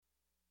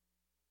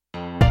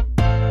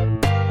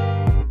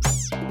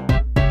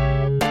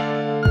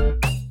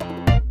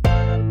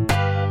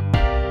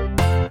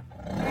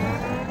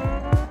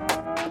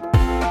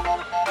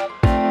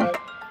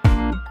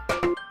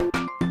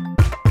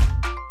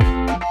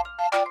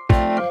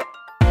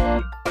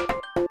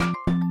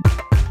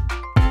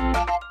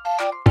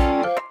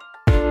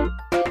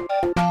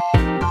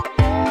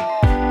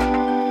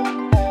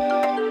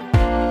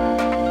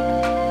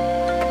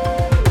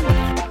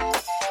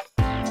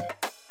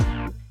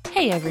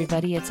Hey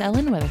everybody, it's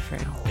Ellen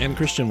Weatherford. And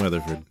Christian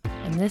Weatherford.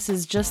 And this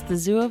is Just the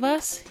Zoo of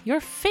Us, your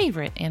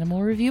favorite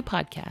animal review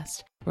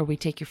podcast, where we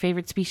take your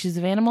favorite species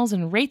of animals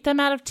and rate them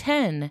out of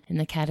 10 in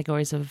the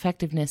categories of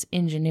effectiveness,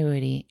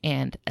 ingenuity,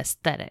 and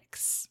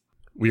aesthetics.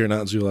 We are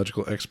not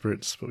zoological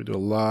experts, but we do a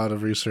lot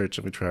of research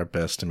and we try our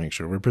best to make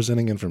sure we're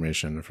presenting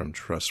information from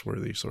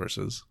trustworthy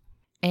sources.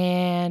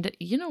 And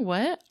you know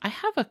what? I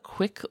have a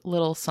quick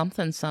little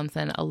something,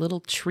 a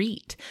little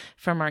treat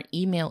from our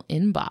email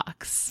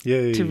inbox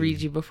to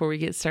read you before we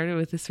get started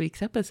with this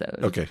week's episode.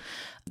 Okay.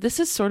 This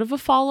is sort of a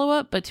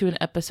follow-up, but to an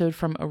episode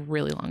from a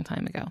really long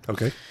time ago.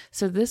 Okay.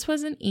 So this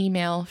was an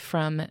email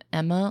from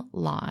Emma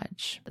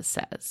Lodge that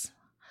says,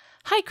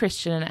 "Hi,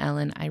 Christian and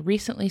Ellen. I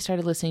recently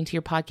started listening to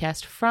your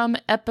podcast from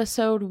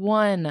episode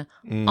 1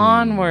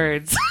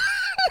 onwards."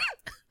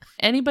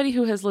 Anybody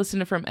who has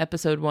listened from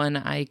episode 1,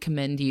 I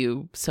commend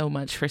you so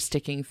much for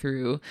sticking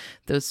through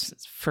those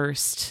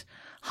first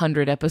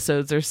 100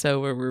 episodes or so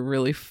where we're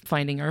really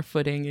finding our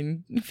footing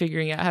and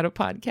figuring out how to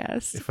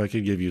podcast. If I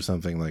could give you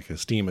something like a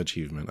STEAM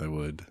achievement, I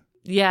would.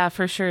 Yeah,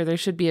 for sure. There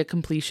should be a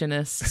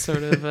completionist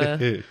sort of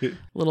a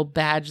little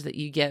badge that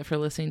you get for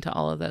listening to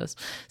all of those.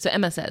 So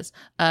Emma says,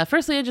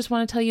 firstly, I just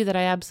want to tell you that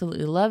I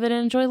absolutely love it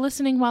and enjoy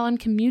listening while I'm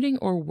commuting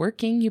or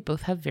working. You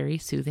both have very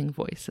soothing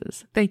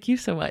voices. Thank you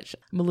so much.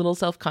 I'm a little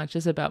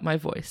self-conscious about my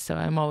voice, so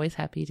I'm always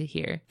happy to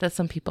hear that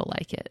some people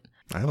like it.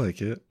 I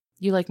like it.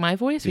 You like my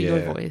voice or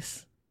your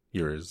voice?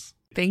 Yours.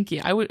 Thank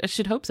you. I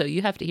should hope so.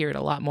 You have to hear it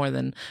a lot more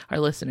than our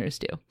listeners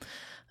do.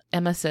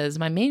 Emma says,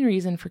 my main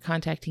reason for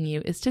contacting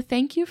you is to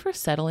thank you for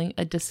settling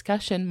a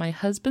discussion my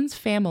husband's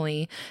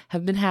family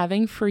have been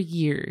having for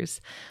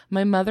years.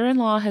 My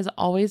mother-in-law has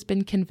always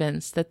been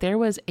convinced that there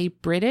was a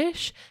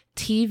British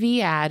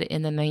TV ad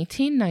in the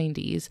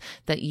 1990s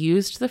that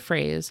used the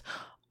phrase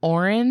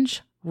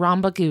orange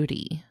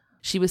rhombogoody.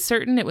 She was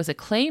certain it was a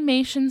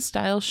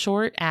claymation-style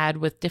short ad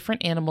with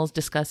different animals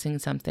discussing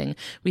something.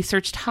 We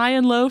searched high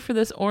and low for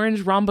this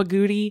orange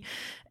rhombogoody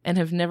and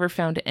have never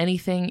found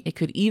anything it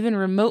could even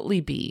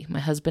remotely be. My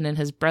husband and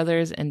his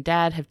brothers and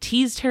dad have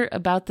teased her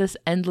about this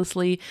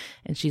endlessly,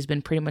 and she's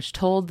been pretty much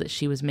told that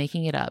she was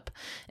making it up.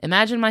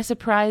 Imagine my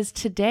surprise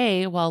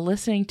today while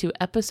listening to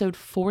episode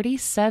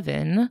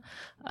 47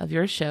 of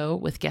your show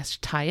with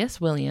guest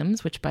Tyus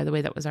Williams, which, by the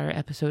way, that was our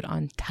episode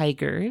on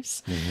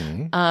tigers,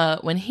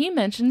 when he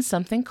mentioned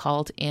something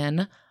called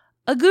an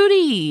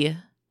agouti.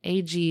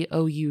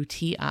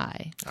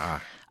 A-G-O-U-T-I.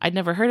 I'd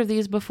never heard of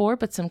these before,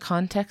 but some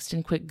context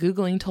and quick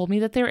Googling told me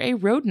that they're a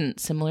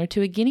rodent similar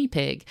to a guinea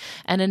pig.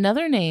 And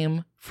another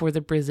name for the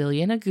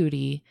Brazilian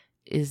agouti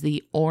is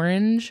the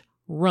orange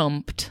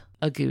rumped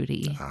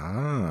agouti.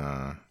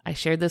 I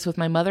shared this with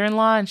my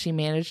mother-in-law, and she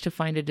managed to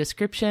find a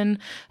description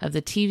of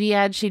the TV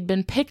ad she'd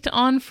been picked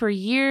on for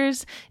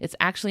years. It's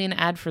actually an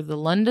ad for the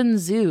London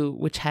Zoo,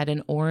 which had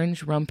an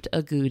orange rumped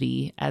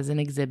agouti as an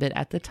exhibit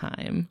at the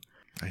time.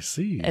 I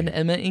see. And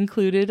Emma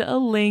included a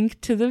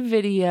link to the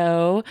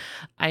video.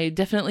 I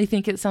definitely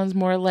think it sounds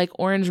more like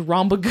orange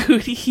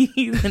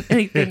rhombogoody than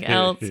anything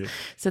else.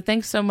 So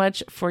thanks so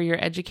much for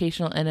your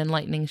educational and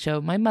enlightening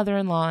show. My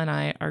mother-in-law and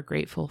I are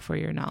grateful for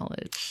your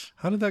knowledge.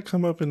 How did that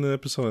come up in the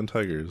episode on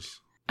tigers?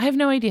 I have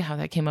no idea how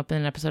that came up in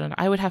an episode.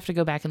 I would have to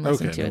go back and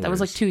listen to it. That was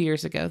like 2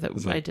 years ago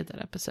that I did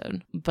that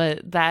episode.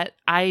 But that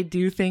I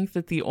do think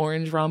that the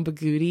orange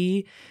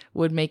rhombogoody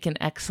would make an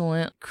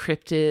excellent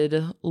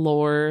cryptid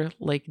lore,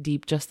 like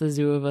deep Just the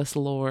Zoo of Us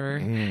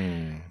lore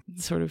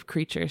sort of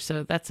creature.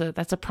 So that's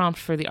a prompt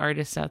for the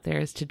artists out there,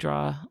 is to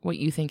draw what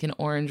you think an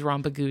orange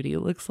rhombogoody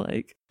looks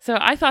like. So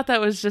I thought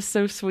that was just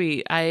so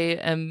sweet. I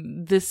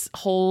am this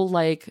whole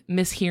like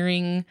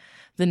mishearing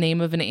the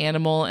name of an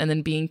animal and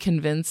then being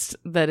convinced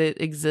that it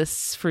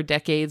exists for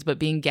decades, but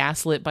being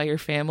gaslit by your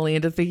family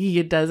into thinking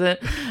it doesn't,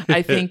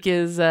 I think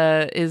is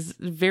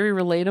very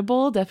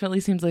relatable. Definitely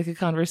seems like a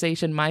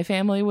conversation my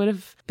family would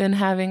have been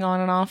having on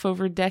and off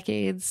over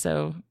decades.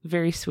 So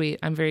very sweet.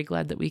 I'm very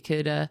glad that we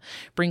could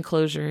bring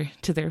closure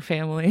to their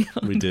family.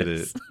 We did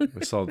it.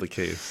 We solved the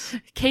case.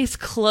 Case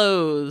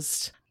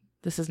closed.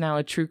 This is now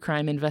a true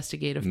crime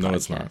investigative podcast. No,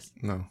 it's not.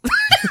 No.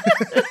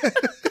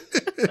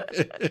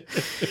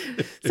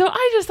 So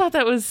I just thought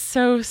that was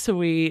so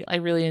sweet. I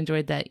really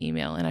enjoyed that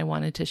email and I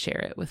wanted to share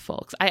it with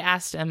folks. I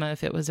asked Emma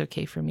if it was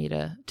okay for me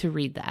to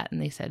read that,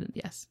 and they said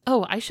yes.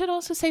 Oh, I should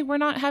also say we're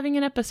not having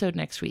an episode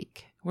next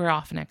week. We're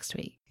off next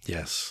week.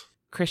 Yes.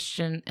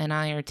 Christian and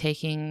I are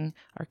taking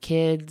our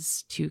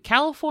kids to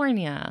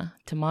California,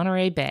 to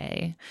Monterey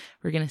Bay.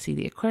 We're going to see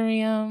the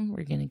aquarium.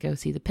 We're going to go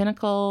see the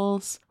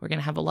pinnacles. We're going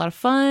to have a lot of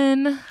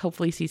fun,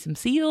 hopefully see some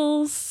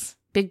seals.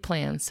 Big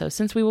plans. So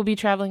since we will be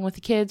traveling with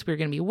the kids, we're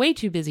going to be way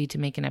too busy to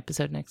make an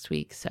episode next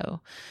week. So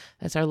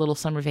that's our little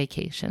summer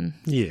vacation.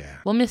 Yeah.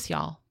 We'll miss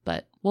y'all,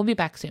 but we'll be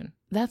back soon.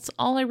 That's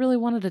all I really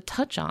wanted to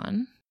touch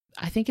on.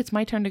 I think it's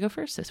my turn to go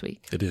first this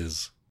week. It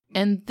is.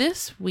 And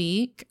this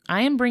week,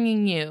 I am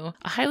bringing you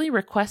a highly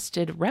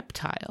requested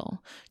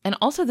reptile. And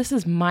also, this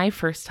is my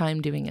first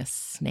time doing a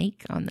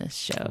snake on this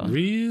show.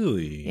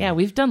 Really? Yeah,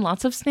 we've done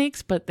lots of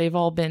snakes, but they've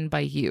all been by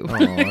you. Oh,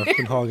 I've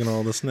been hogging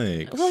all the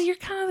snakes. Well, you're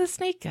kind of the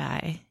snake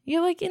guy.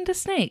 You're like into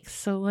snakes,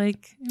 so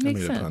like it makes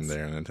sense. I made a pun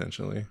there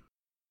unintentionally.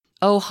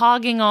 Oh,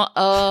 hogging all.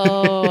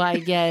 Oh, I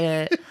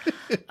get it.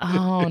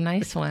 Oh,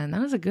 nice one. That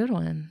was a good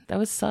one. That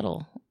was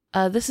subtle.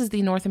 This is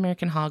the North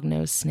American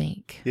hognose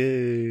snake.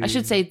 Yay. I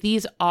should say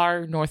these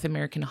are North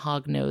American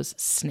hognose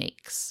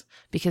snakes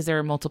because there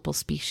are multiple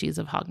species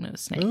of hognose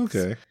snakes.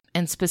 Okay.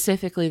 And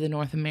specifically the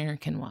North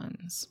American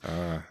ones.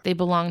 They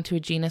belong to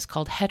a genus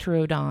called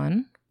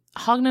Heterodon.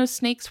 Hognose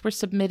snakes were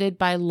submitted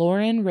by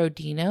Lauren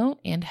Rodino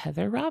and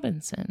Heather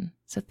Robinson.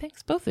 So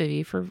thanks both of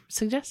you for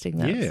suggesting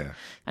those. Yeah.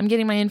 I'm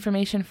getting my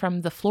information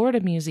from the Florida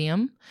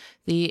Museum,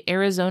 the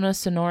Arizona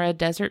Sonora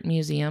Desert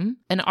Museum,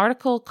 an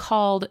article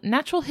called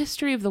Natural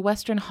History of the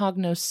Western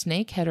Hognose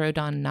Snake,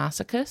 Heterodon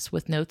nassicus,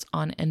 with notes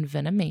on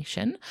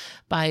envenomation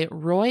by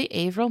Roy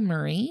Averill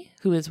Murray,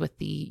 who is with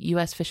the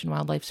U.S. Fish and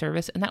Wildlife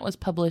Service, and that was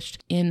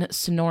published in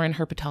Sonoran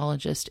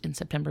Herpetologist in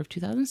September of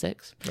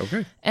 2006.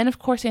 Okay. And of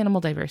course,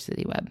 Animal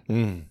Diversity Web.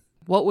 Mm.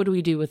 What would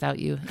we do without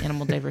you,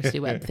 Animal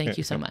Diversity Web? Thank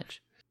you so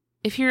much.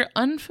 If you're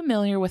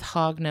unfamiliar with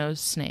hognose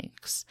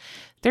snakes,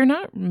 they're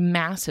not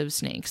massive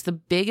snakes. The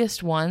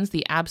biggest ones,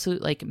 the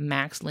absolute like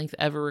max length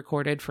ever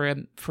recorded for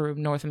a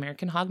North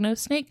American hognose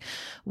snake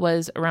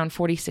was around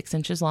 46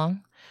 inches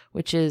long,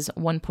 which is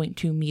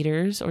 1.2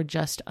 meters or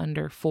just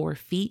under 4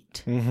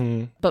 feet.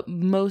 Mm-hmm. But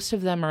most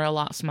of them are a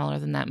lot smaller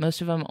than that.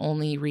 Most of them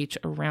only reach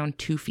around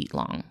 2 feet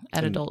long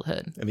at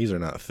adulthood. And these are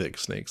not thick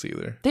snakes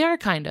either. They are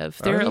kind of.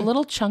 They're a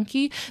little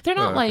chunky. They're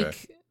not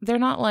They're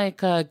not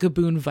like a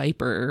gaboon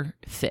viper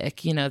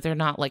thick, you know, they're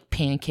not like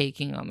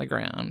pancaking on the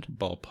ground.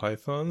 Ball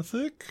python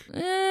thick?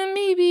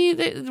 Maybe.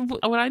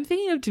 What I'm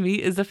thinking of to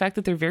me is the fact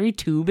that they're very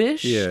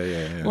tube-ish.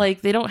 Yeah. Like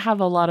they don't have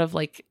a lot of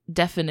like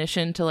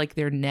definition to like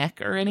their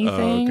neck or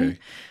anything. Oh, okay.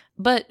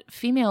 But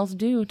females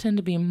do tend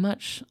to be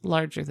much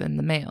larger than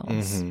the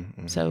males.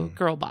 So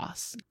girl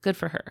boss. Good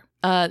for her.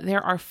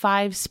 There are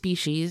 5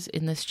 species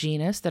in this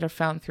genus that are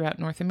found throughout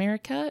North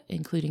America,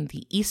 including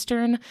the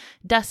eastern,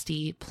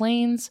 dusty,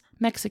 plains,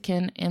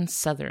 Mexican, and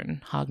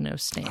southern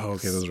hognose snakes. Oh,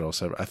 okay. Those are all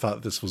separate. I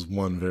thought this was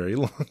one very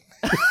long.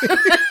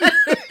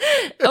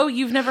 Oh,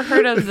 you've never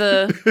heard of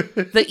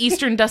the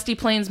eastern, dusty,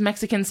 plains,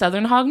 Mexican,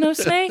 southern hognose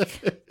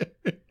snake?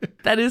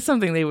 That is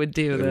something they would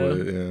do,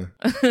 though.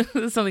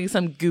 Yeah. Something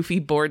some goofy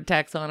board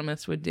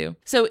taxonomist would do.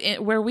 So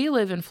where we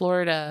live in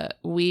Florida,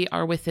 we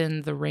are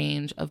within the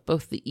range of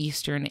both the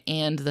eastern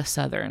and the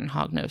southern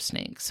hognose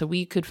snakes. So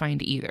we could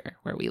find either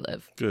where we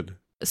live. Good.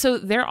 So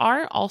there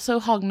are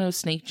also hognose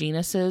snake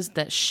genuses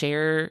that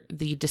share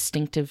the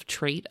distinctive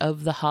trait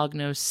of the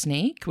hognose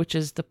snake, which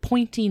is the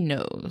pointy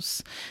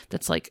nose.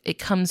 That's like, it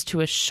comes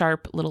to a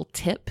sharp little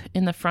tip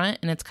in the front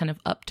and it's kind of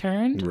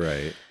upturned.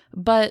 Right.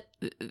 But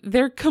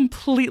they're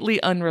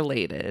completely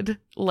unrelated,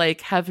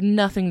 like have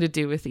nothing to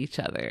do with each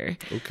other.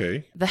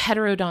 Okay. The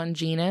Heterodon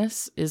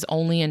genus is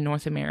only in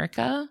North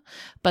America,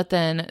 but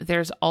then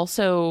there's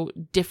also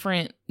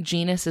different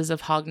genuses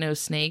of hognose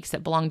snakes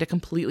that belong to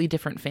completely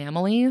different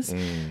families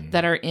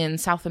that are in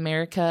South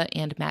America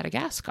and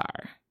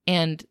Madagascar.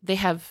 And they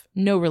have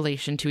no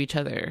relation to each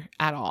other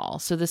at all.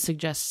 So this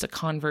suggests a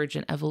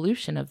convergent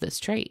evolution of this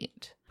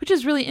trait, which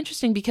is really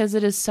interesting because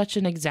it is such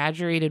an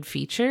exaggerated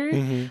feature.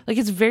 Like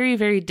it's very,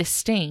 very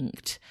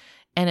distinct.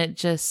 And it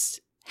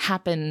just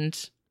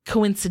happened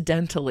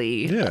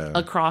coincidentally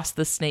across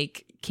the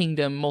snake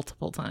kingdom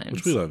multiple times.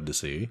 Which we love to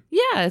see.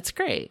 Yeah, it's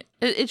great.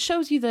 It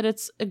shows you that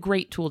it's a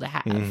great tool to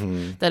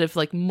have. That if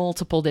like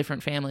multiple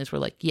different families were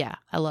like, yeah,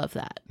 I love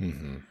that.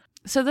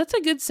 So that's a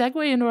good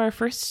segue into our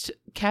first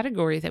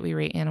category that we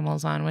rate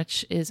animals on,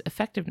 which is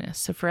effectiveness.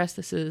 So for us,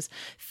 this is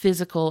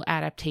physical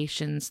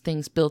adaptations,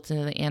 things built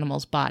into the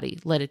animal's body.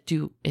 Let it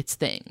do its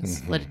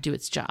things. Let it do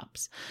its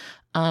jobs.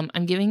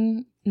 I'm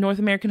giving North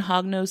American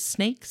hognose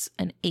snakes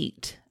an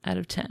 8 out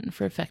of 10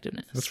 for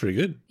effectiveness. That's pretty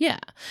good. Yeah.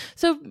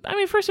 So, I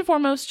mean, first and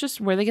foremost, just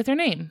where they get their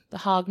name, the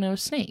hognose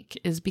snake,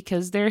 is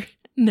because their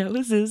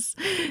nose is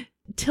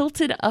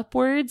tilted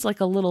upwards like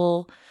a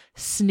little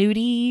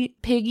snooty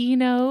piggy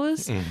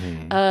nose.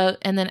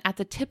 And then at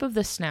the tip of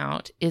the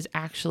snout is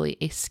actually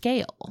a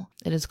scale.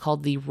 It is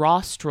called the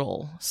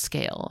rostral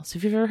scale. So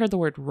if you've ever heard the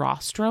word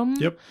rostrum,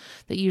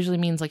 that usually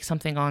means like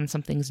something on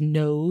something's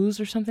nose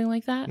or something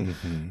like that.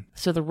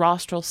 So the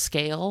rostral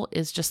scale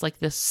is just like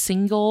this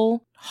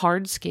single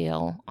hard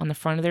scale on the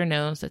front of their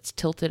nose that's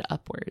tilted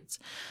upwards.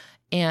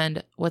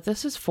 And what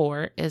this is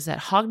for is that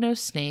hognose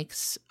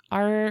snakes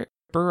are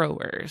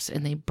burrowers,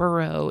 and they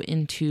burrow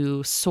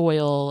into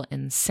soil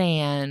and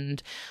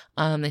sand.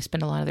 They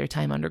spend a lot of their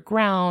time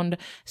underground,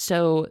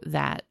 so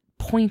that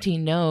pointy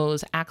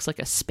nose acts like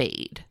a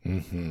spade.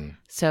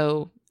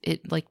 So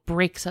it like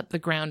breaks up the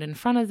ground in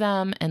front of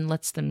them and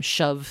lets them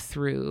shove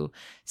through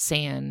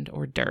sand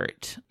or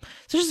dirt.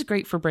 So this is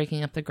great for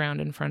breaking up the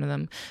ground in front of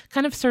them.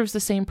 Kind of serves the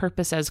same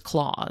purpose as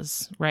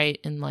claws, right?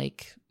 In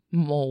like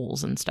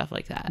moles and stuff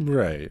like that.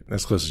 Right.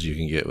 As close as you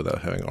can get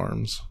without having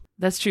arms.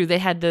 That's true. They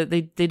had to.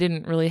 They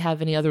didn't really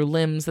have any other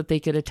limbs that they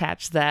could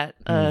attach that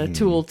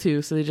tool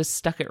to, so they just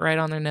stuck it right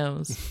on their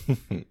nose.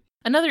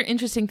 Another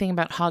interesting thing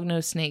about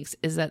hognose snakes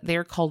is that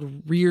they're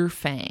called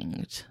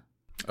rear-fanged.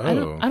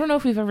 Oh. I don't know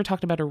if we've ever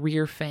talked about a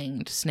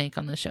rear-fanged snake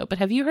on the show, but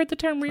have you heard the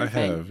term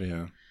rear-fanged? I have,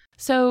 yeah.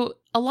 So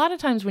a lot of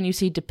times when you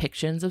see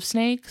depictions of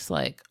snakes,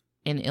 like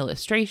in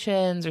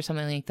illustrations or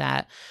something like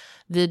that,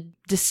 the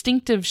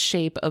distinctive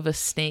shape of a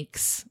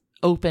snake's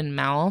open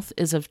mouth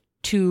is of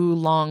 2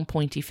 long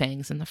pointy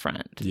fangs in the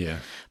front. Yeah.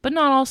 But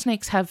not all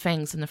snakes have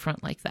fangs in the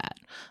front like that.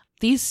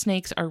 These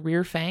snakes are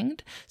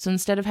rear-fanged, so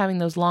instead of having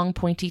those long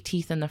pointy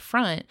teeth in the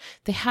front,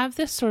 they have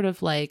this sort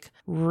of like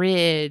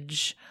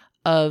ridge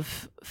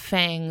of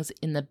fangs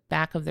in the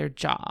back of their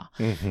jaw.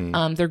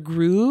 They're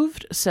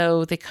grooved,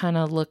 so they kind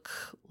of look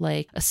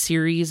like a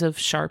series of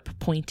sharp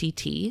pointy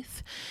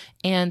teeth,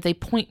 and they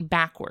point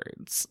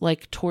backwards,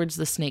 like towards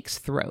the snake's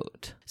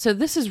throat. So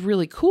this is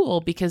really cool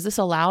because this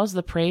allows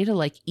the prey to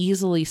like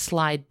easily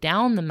slide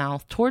down the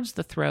mouth towards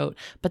the throat,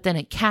 but then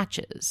it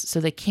catches, so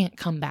they can't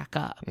come back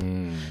up.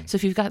 So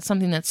if you've got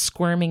something that's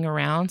squirming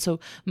around, so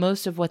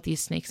most of what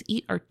these snakes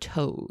eat are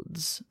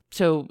toads.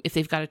 So if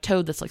they've got a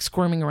toad that's like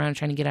squirming around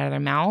trying to get out of their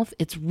mouth,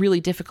 it's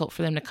really difficult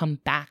for them to come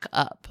back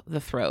up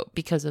the throat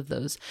because of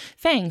those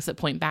fangs that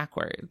point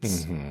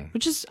backwards,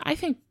 which is, I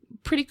think,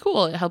 pretty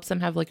cool. It helps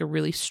them have like a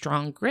really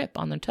strong grip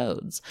on the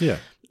toads. Yeah.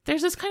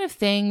 There's this kind of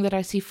thing that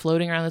I see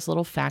floating around, this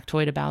little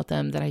factoid about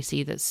them that I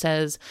see that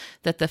says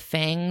that the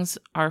fangs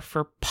are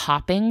for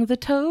popping the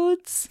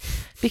toads,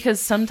 because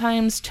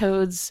sometimes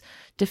toads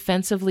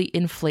defensively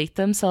inflate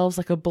themselves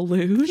like a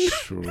balloon.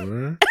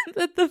 Sure.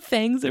 That the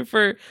fangs are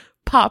for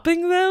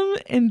popping them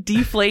and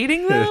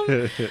deflating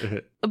them.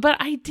 But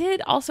I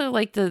did also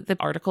like the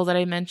article that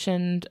I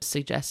mentioned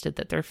suggested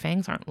that their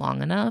fangs aren't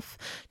long enough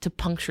to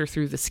puncture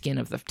through the skin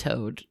of the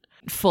toad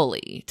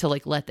fully to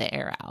like let the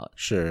air out.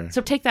 Sure.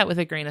 So take that with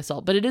a grain of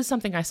salt, but it is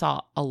something I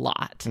saw a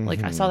lot.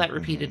 Like I saw that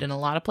repeated in a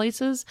lot of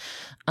places.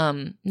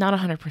 Not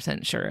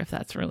 100% sure if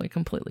that's really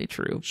completely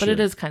true, but it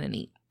is kind of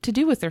neat. To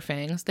do with their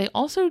fangs, they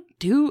also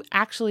do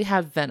actually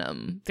have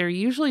venom. They're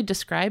usually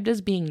described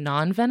as being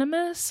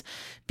non-venomous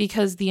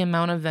because the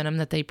amount of venom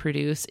that they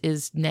produce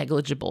is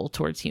negligible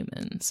towards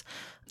humans.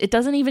 It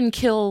doesn't even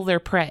kill their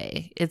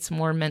prey. It's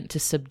more meant to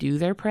subdue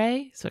their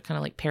prey, so it kind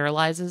of like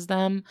paralyzes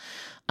them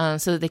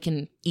so that they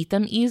can eat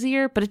them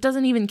easier, but it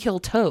doesn't even kill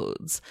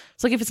toads.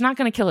 So like if it's not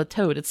going to kill a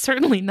toad, it's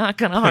certainly not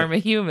going to harm a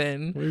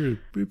human.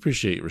 We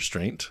appreciate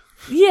restraint.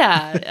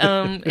 Yeah,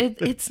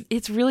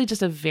 it's really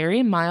just a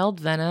very mild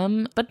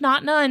venom, but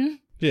not none.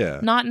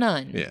 Yeah. Not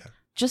none. Yeah.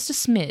 Just a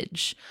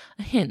smidge,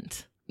 a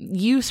hint.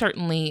 You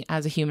certainly,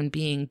 as a human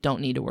being,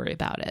 don't need to worry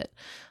about it.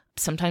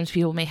 Sometimes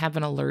people may have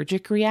an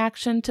allergic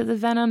reaction to the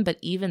venom, but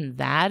even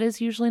that is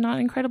usually not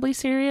incredibly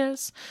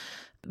serious.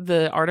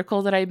 The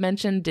article that I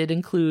mentioned did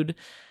include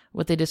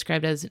what they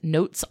described as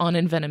notes on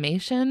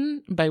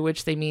envenomation, by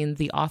which they mean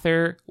the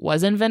author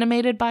was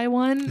envenomated by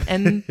one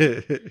and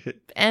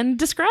and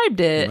described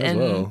it. Might as and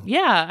well.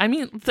 Yeah, I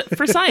mean,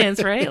 for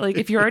science, right? Like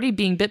if you're already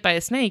being bit by a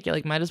snake, you're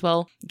like, might as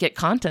well get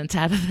content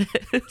out of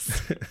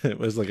this. It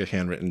was like a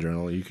handwritten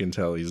journal. You can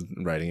tell he's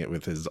writing it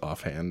with his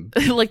offhand.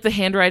 Like the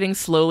handwriting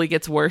slowly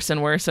gets worse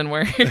and worse and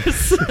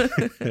worse.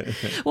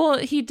 Well,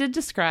 he did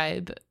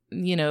describe,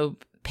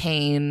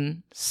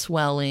 pain,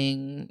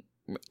 swelling,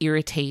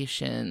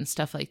 irritation,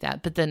 stuff like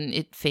that. But then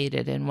it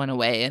faded and went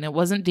away, and it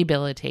wasn't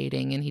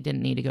debilitating, and he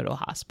didn't need to go to a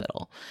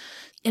hospital.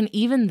 And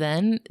even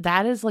then,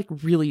 that is like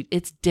really,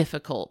 it's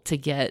difficult to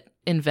get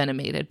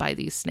envenomated by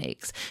these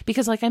snakes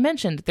because, like I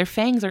mentioned, their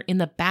fangs are in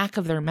the back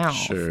of their mouth.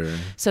 Sure.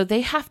 So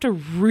they have to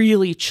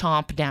really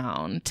chomp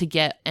down to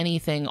get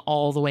anything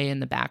all the way in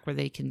the back where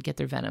they can get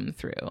their venom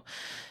through.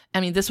 I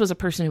mean, this was a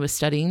person who was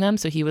studying them,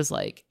 so he was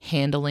like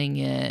handling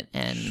it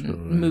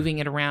and moving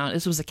it around.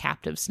 This was a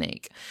captive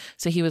snake.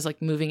 So he was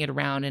like moving it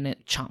around and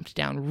it chomped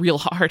down real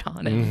hard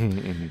on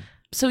him.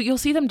 So you'll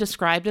see them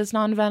described as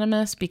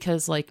non-venomous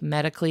because like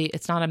medically,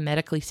 it's not a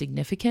medically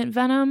significant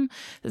venom.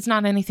 It's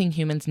not anything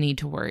humans need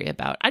to worry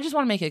about. I just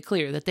want to make it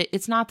clear that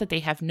it's not that they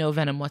have no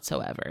venom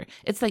whatsoever.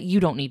 It's that you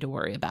don't need to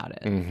worry about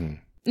it.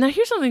 Now,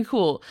 here's something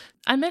cool.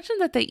 I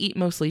mentioned that they eat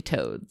mostly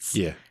toads.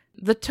 Yeah.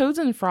 The toads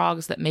and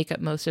frogs that make up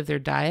most of their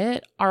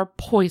diet are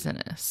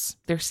poisonous.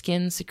 Their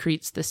skin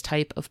secretes this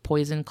type of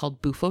poison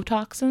called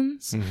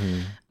bufotoxins.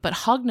 But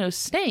hognose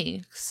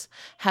snakes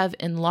have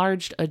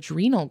enlarged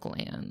adrenal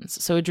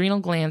glands. So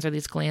adrenal glands are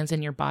these glands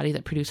in your body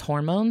that produce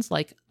hormones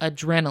like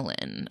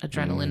adrenaline.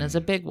 Adrenaline is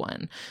a big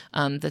one.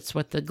 That's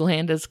what the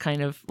gland is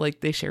kind of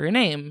like, they share a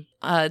name.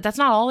 That's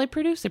not all they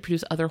produce. They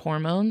produce other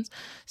hormones.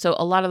 So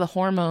a lot of the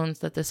hormones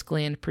that this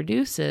gland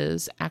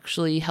produces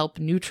actually help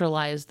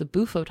neutralize the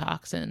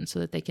bufotoxin so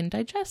that they can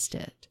digest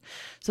it.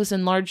 So this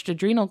enlarged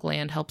adrenal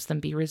gland helps them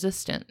be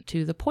resistant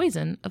to the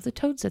poison of the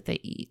toads that they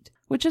eat,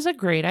 which is a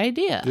great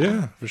idea.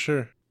 Yeah, for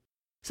sure.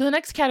 So the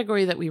next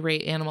category that we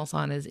rate animals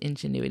on is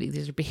ingenuity.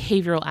 These are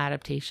behavioral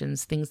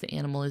adaptations, things the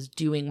animal is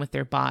doing with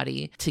their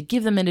body to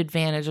give them an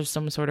advantage of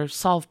some sort of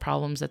solve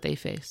problems that they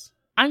face.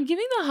 I'm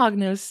giving the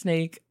hognose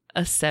snake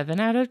a 7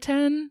 out of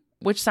 10,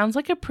 which sounds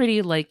like a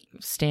pretty like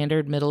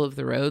standard middle of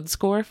the road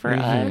score for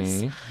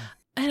us.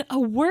 And a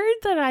word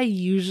that I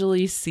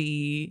usually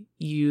see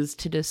used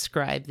to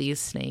describe these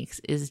snakes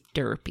is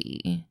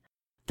derpy.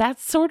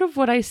 That's sort of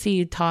what I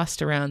see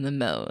tossed around the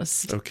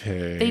most.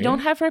 Okay. They don't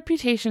have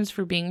reputations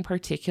for being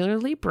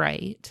particularly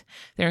bright.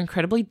 They're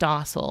incredibly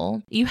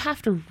docile. You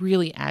have to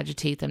really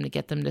agitate them to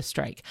get them to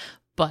strike.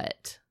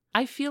 But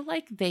I feel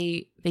like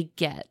they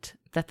get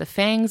that the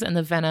fangs and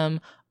the venom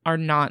are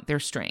not their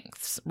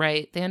strengths,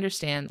 right? They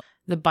understand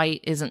the bite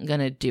isn't going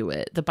to do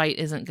it. The bite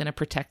isn't going to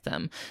protect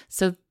them.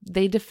 So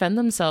they defend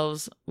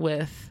themselves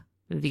with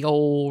the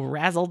old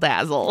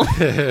razzle-dazzle.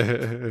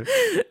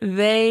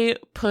 They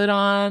put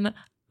on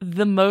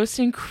the most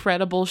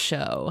incredible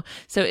show.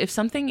 So if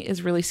something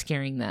is really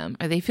scaring them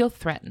or they feel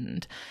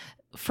threatened,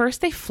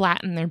 first they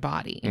flatten their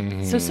body.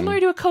 So similar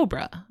to a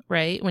cobra,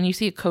 right? When you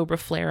see a cobra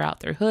flare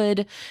out their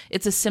hood,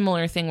 it's a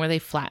similar thing where they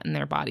flatten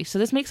their body. So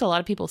this makes a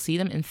lot of people see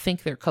them and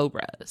think they're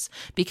cobras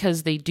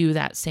because they do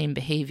that same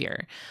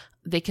behavior.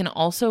 They can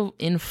also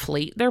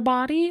inflate their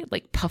body,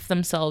 like puff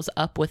themselves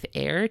up with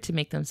air to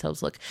make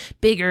themselves look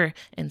bigger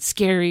and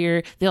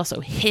scarier. They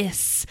also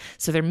hiss,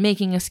 so they're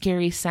making a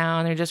scary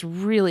sound. They're just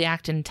really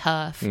acting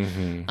tough.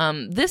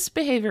 This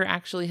behavior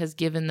actually has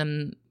given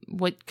them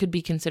what could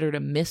be considered a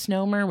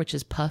misnomer, which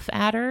is puff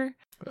adder.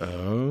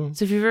 Oh.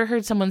 So if you've ever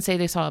heard someone say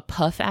they saw a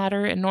puff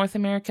adder in North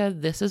America,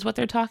 this is what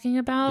they're talking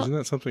about. Isn't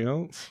that something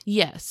else?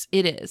 Yes,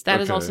 it is. That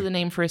is also the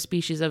name for a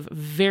species of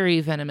very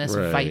venomous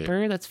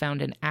viper that's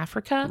found in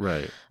Africa.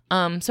 Right.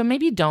 So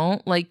maybe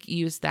don't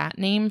use that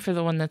name for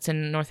the one that's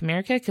in North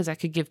America because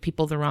that could give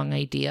people the wrong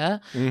idea.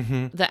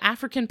 The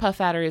African puff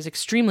adder is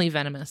extremely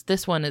venomous.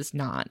 This one is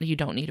not. You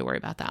don't need to worry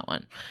about that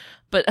one.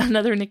 But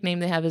another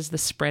nickname they have is the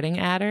spreading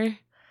adder.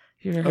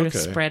 You ever heard of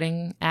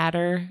spreading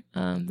adder?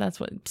 That's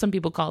what some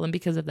people call them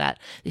because of that.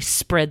 They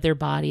spread their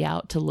body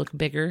out to look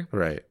bigger.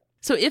 Right.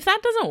 So if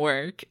that doesn't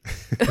work,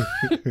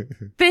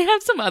 they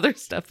have some other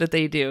stuff that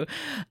they do.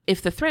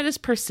 If the threat is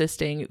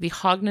persisting, the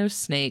hognose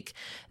snake,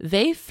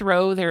 they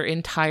throw their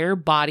entire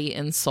body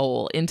and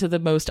soul into the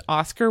most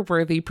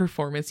Oscar-worthy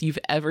performance you've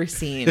ever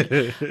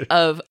seen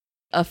of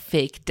a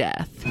fake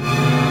death.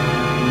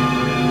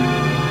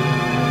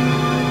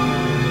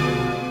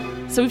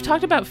 So we've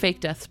talked about fake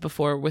deaths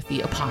before with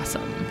the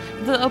opossum.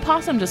 The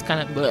opossum just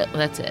kind of,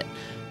 that's it.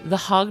 The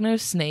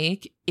hognose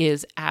snake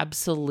is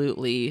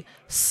absolutely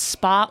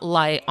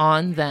spotlight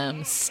on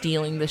them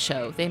stealing the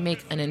show. They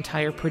make an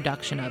entire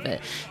production of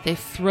it. They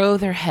throw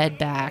their head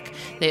back.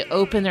 They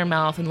open their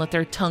mouth and let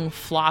their tongue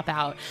flop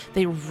out.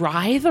 They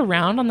writhe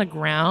around on the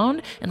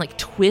ground and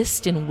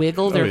twist and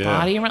wiggle their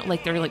body around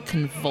like they're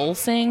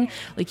convulsing.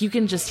 You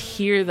can just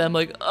hear them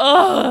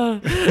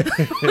ugh!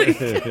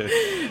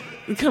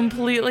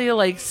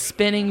 Completely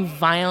spinning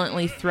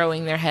violently,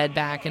 throwing their head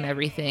back and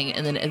everything,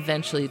 and then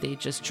eventually they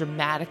just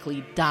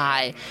dramatically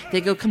die. They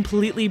go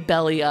completely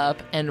belly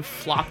up and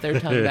flop their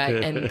tongue back,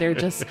 and they're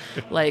just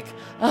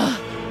ugh.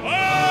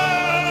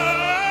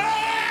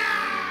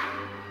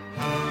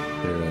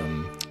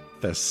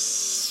 They're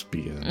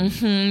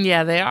thespian.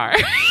 Yeah, they are.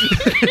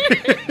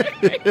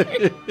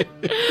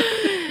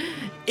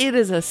 It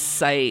is a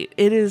sight.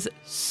 It is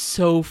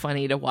so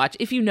funny to watch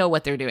if you know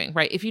what they're doing,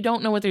 right? If you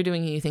don't know what they're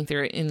doing and you think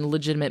they're in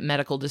legitimate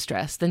medical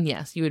distress, then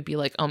yes, you would be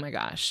like, oh my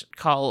gosh,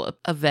 call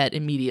a vet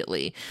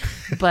immediately.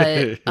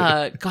 But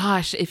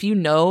gosh, if you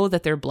know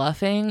that they're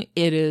bluffing,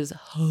 it is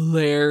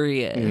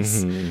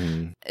hilarious.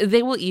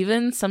 They will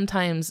even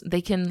sometimes,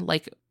 they can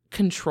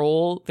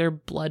control their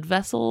blood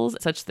vessels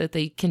such that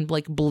they can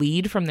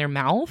bleed from their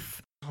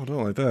mouth. Oh,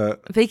 don't like that.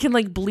 They can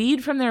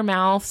bleed from their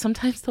mouth.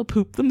 Sometimes they'll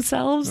poop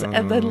themselves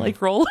and then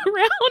roll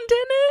around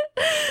in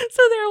it.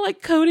 So they're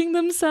coating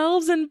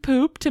themselves in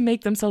poop to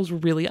make themselves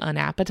really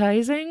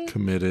unappetizing.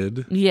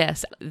 Committed.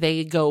 Yes.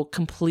 They go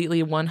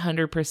completely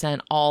 100%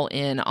 all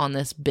in on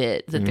this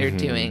bit that they're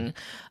doing.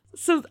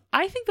 So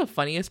I think the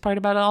funniest part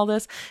about all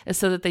this is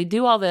so that they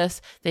do all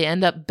this, they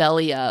end up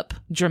belly up,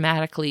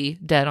 dramatically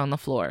dead on the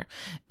floor.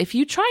 If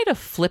you try to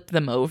flip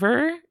them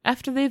over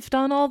after they've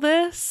done all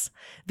this,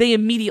 they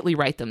immediately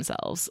right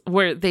themselves,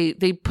 where they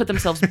put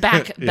themselves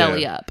back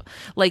belly up.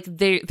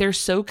 They're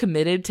so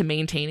committed to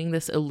maintaining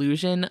this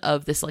illusion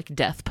of this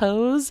death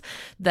pose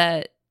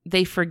that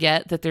they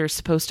forget that they're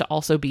supposed to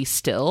also be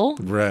still.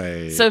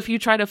 Right. So if you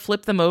try to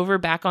flip them over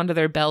back onto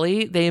their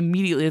belly,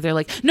 they're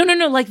like, no,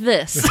 like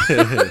this.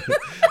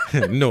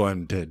 No,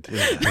 I'm dead.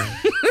 Yeah.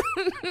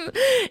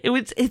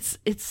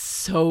 It's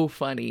so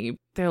funny.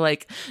 They're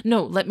like,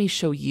 no, let me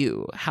show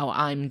you how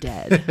I'm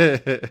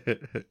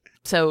dead.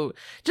 So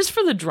just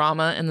for the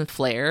drama and the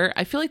flair,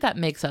 I feel like that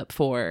makes up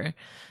for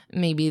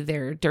maybe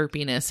their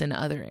derpiness in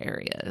other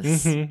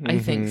areas. I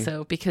think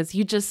so, because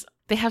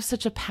they have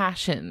such a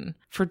passion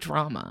for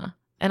drama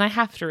And I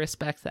have to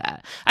respect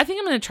that. I think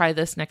I'm going to try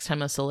this next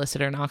time a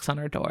solicitor knocks on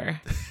our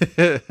door.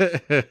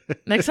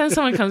 Next time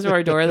someone comes to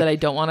our door that I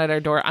don't want at our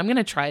door, I'm going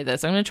to try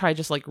this. I'm going to try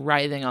just like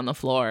writhing on the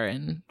floor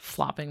and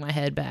flopping my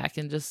head back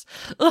and just,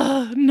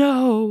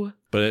 no.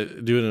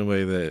 But do it in a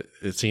way that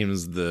it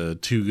seems the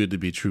too good to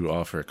be true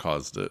offer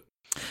caused it.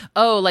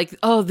 Oh, like,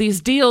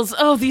 these deals,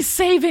 these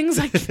savings,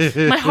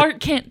 my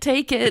heart can't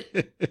take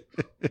it.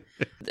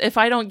 If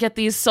I don't get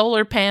these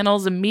solar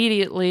panels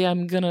immediately,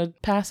 I'm going to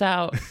pass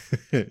out.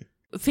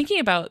 Thinking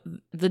about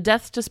the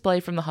death display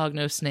from the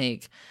hognose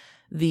snake,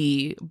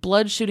 the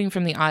blood shooting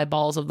from the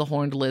eyeballs of the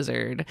horned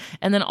lizard,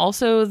 and then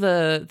also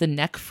the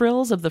neck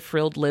frills of the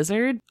frilled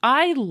lizard.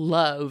 I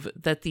love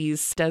that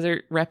these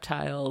desert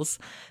reptiles,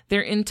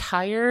 their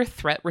entire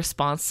threat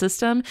response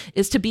system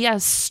is to be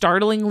as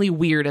startlingly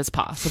weird as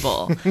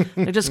possible.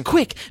 They're just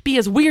quick, be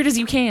as weird as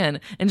you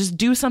can, and just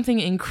do something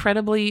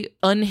incredibly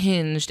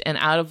unhinged and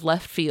out of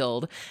left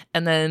field.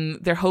 And then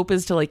their hope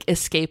is to like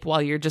escape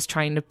while you're just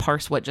trying to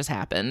parse what just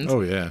happened.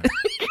 Oh, yeah.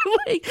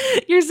 Like,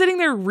 you're sitting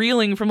there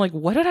reeling from like,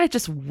 what did I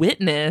just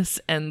witness?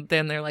 And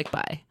then they're like,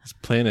 bye. It's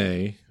plan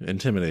A,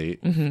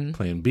 intimidate. Mm-hmm.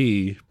 Plan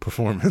B,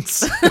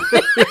 performance.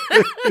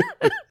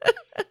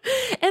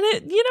 And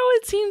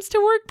it seems to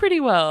work pretty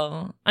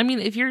well. I mean,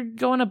 if you're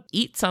going to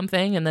eat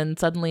something and then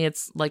suddenly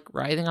it's like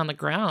writhing on the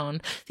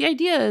ground, the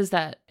idea is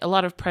that a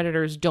lot of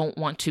predators don't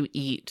want to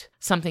eat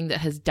something that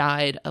has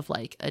died of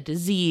like a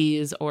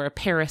disease or a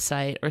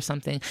parasite or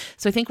something.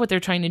 So I think what they're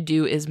trying to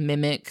do is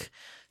mimic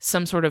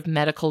some sort of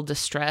medical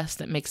distress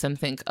that makes them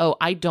think, oh,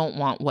 I don't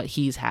want what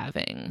he's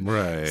having.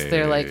 Right. So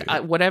they're like,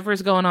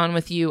 whatever's going on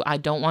with you, I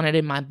don't want it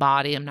in my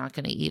body. I'm not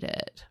going to eat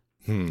it.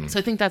 So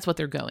I think that's what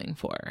they're going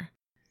for.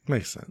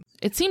 Makes sense.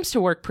 It seems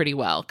to work pretty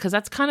well because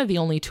that's kind of the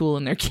only tool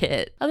in their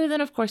kit. Other than,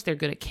 of course, they're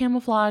good at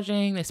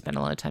camouflaging. They spend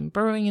a lot of time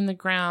burrowing in the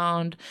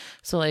ground.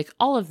 So like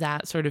all of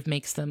that sort of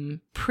makes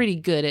them pretty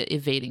good at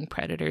evading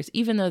predators,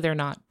 even though they're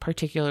not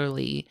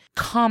particularly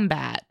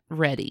combat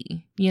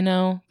ready.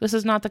 This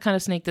is not the kind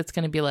of snake that's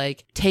going to be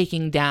like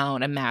taking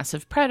down a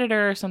massive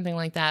predator or something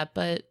like that.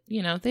 But,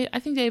 I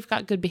think they've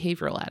got good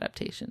behavioral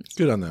adaptations.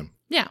 Good on them.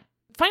 Yeah.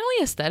 Finally,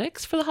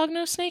 aesthetics for the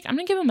hognose snake. I'm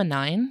going to give them a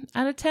 9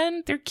 out of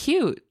 10. They're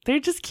cute. They're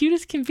just cute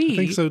as can be. I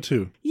think so,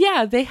 too.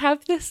 Yeah, they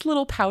have this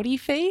little pouty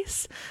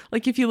face.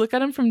 Like, if you look at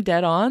them from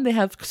dead on, they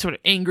have sort of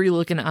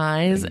angry-looking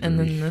eyes. And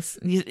then this,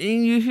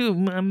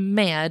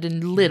 mad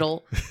and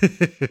little.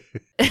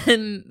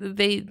 And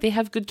they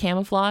have good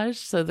camouflage,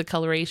 so the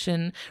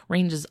coloration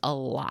ranges a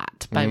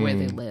lot by where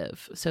they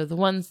live. So the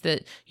ones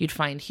that you'd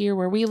find here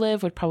where we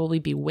live would probably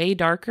be way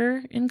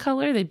darker in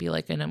color. They'd be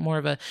like in a more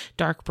of a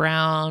dark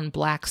brown,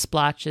 black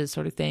splotches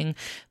sort of thing.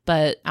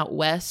 But out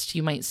west,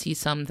 you might see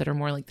some that are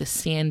more like the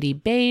sandy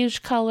beige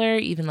color,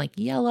 even like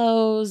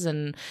yellows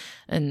and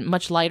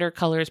much lighter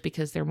colors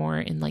because they're more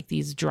in like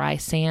these dry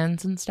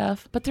sands and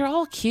stuff. But they're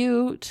all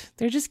cute.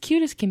 They're just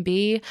cute as can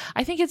be.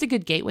 I think it's a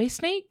good gateway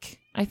snake.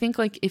 I think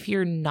like if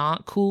you're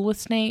not cool with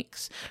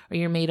snakes or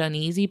you're made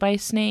uneasy by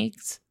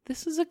snakes,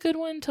 this is a good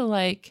one to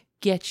like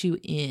get you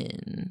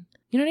in.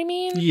 You know what I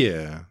mean?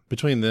 Yeah.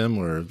 Between them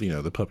or,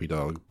 the puppy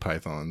dog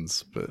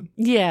pythons, but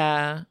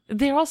yeah.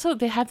 They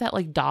have that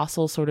like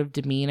docile sort of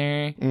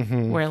demeanor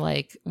where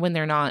like when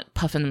they're not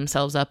puffing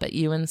themselves up at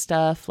you and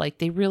stuff, like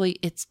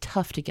it's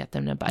tough to get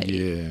them to bite.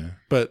 Yeah.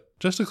 But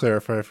just to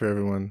clarify for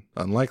everyone,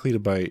 unlikely to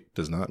bite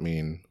does not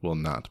mean will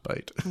not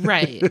bite.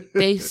 Right.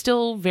 They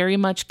still very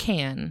much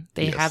can.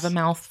 They have a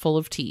mouth full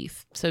of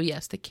teeth. So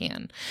yes, they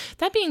can.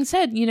 That being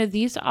said,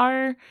 these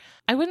are,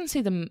 I wouldn't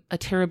say them a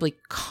terribly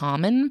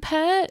common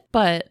pet,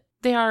 but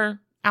they are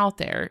out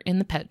there in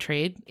the pet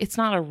trade. It's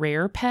not a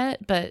rare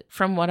pet, but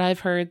from what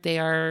I've heard, they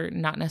are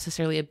not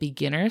necessarily a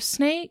beginner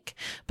snake,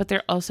 but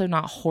they're also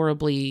not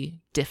horribly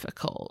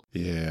difficult.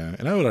 Yeah,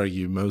 and I would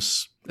argue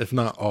most, if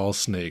not all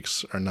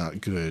snakes are not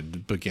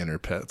good beginner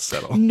pets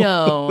at all.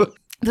 No.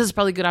 This is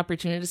probably a good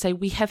opportunity to say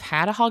we have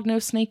had a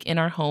hognose snake in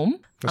our home.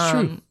 That's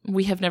true.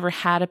 We have never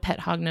had a pet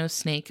hognose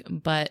snake,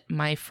 but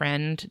my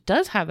friend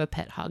does have a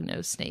pet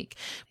hognose snake.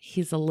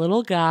 He's a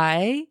little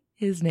guy.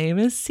 His name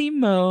is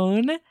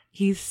Simone.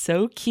 He's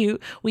so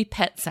cute. We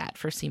pet sat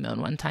for Simone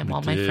one time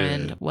while my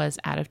friend was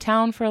out of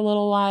town for a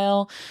little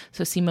while.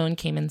 So Simone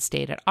came and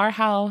stayed at our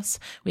house.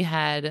 We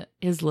had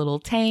his little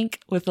tank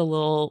with a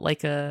little,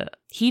 like a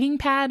heating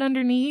pad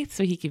underneath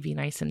so he could be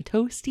nice and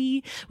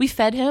toasty. We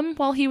fed him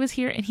while he was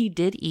here and he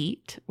did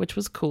eat, which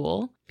was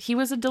cool. He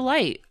was a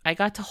delight. I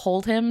got to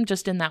hold him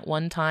just in that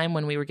one time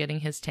when we were getting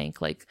his tank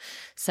like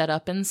set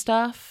up and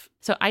stuff.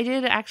 So I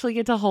did actually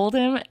get to hold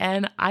him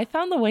and I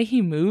found the way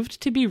he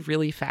moved to be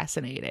really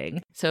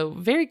fascinating. So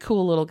very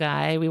cool little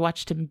guy. We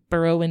watched him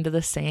burrow into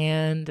the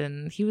sand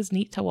and he was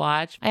neat to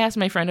watch. I asked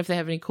my friend if they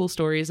have any cool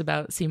stories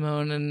about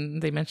Simone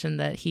and they mentioned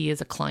that he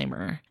is a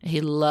climber.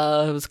 He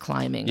loves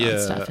climbing on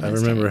stuff in his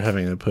remember tank.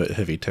 having to put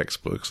heavy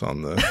textbooks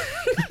on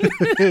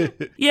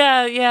the...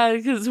 Yeah,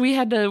 because we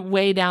had to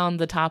weigh down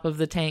the top of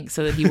the tank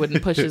so that he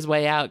wouldn't push his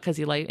way out, because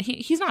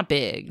he's not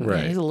big.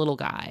 Right. He's a little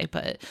guy,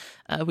 but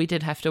we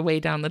did have to weigh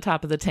down the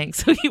top of the tank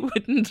so he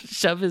wouldn't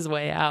shove his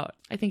way out.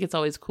 I think it's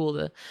always cool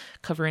to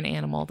cover an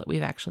animal that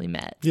we've actually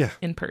met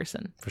in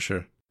person. For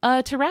sure.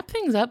 To wrap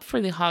things up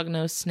for the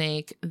hognose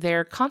snake,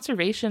 their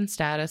conservation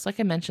status, like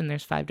I mentioned,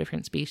 there's 5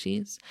 different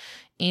species,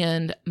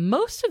 and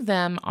most of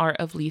them are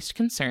of least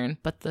concern,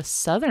 but the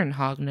southern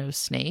hognose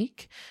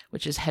snake,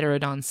 which is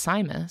Heterodon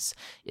cymus,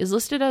 is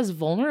listed as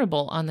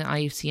vulnerable on the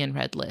IUCN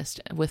Red List,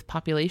 with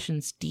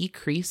populations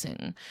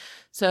decreasing.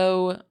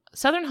 So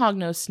southern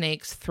hognose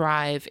snakes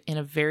thrive in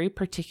a very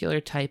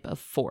particular type of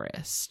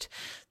forest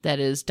that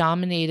is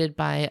dominated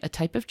by a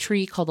type of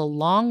tree called a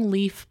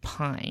longleaf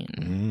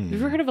pine. Have you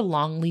ever heard of a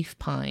longleaf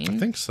pine? I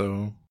think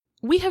so.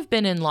 We have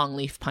been in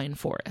longleaf pine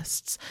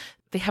forests.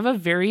 They have a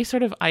very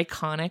sort of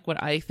iconic,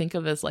 what I think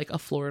of as like a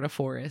Florida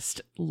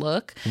forest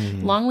look.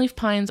 Longleaf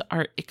pines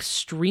are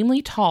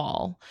extremely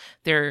tall.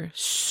 They're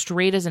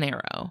straight as an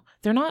arrow.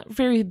 They're not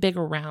very big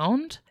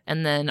around.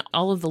 And then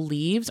all of the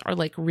leaves are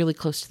like really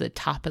close to the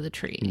top of the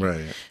tree.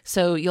 Right.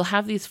 So you'll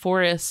have these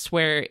forests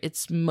where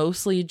it's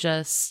mostly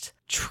just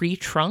tree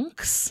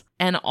trunks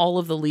and all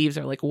of the leaves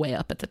are like way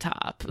up at the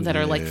top that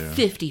are like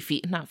 50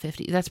 feet, not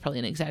 50, that's probably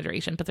an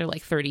exaggeration, but they're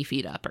like 30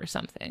 feet up or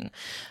something.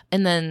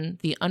 And then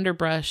the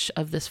underbrush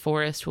of this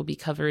forest will be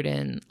covered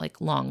in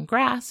like long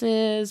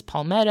grasses,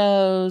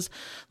 palmettos,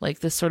 like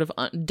this sort of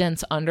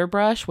dense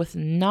underbrush with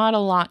not a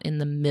lot in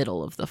the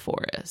middle of the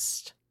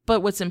forest.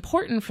 But what's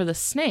important for the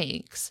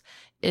snakes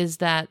is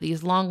that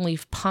these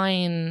longleaf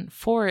pine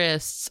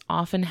forests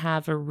often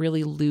have a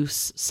really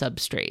loose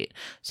substrate.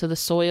 So the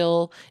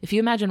soil, if you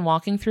imagine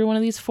walking through one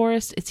of these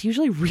forests, it's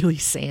usually really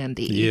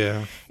sandy.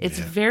 Yeah. It's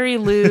very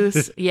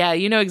loose. Yeah,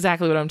 you know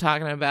exactly what I'm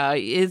talking about.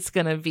 It's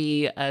going to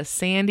be a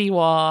sandy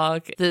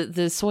walk.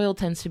 The soil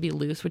tends to be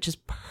loose, which is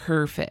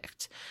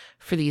perfect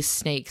for these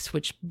snakes,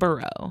 which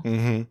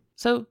burrow.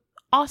 So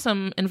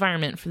awesome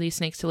environment for these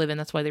snakes to live in.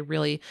 That's why they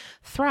really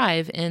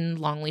thrive in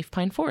longleaf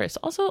pine forests.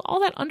 Also, all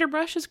that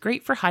underbrush is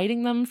great for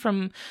hiding them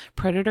from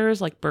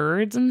predators like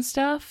birds and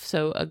stuff.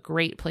 So a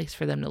great place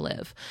for them to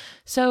live.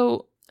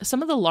 So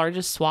some of the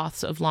largest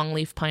swaths of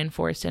longleaf pine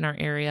forest in our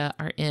area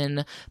are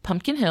in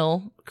Pumpkin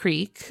Hill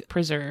Creek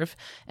Preserve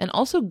and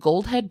also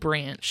Goldhead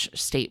Branch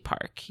State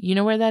Park. You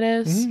know where that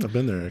is? I've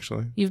been there,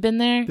 actually. You've been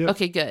there? Yep.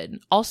 Okay, good.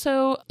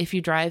 Also, if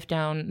you drive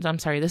down, I'm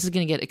sorry, this is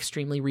going to get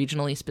extremely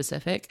regionally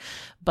specific,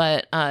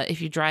 but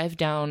if you drive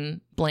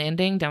down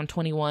Blanding, down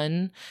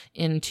 21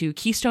 into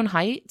Keystone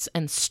Heights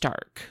and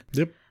Stark.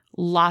 Yep.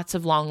 Lots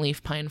of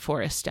longleaf pine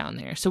forests down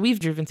there. So we've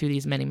driven through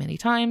these many, many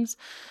times.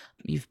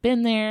 You've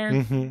been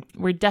there.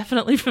 We're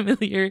definitely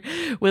familiar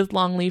with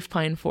longleaf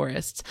pine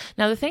forests.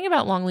 Now, the thing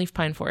about longleaf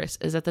pine forests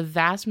is that the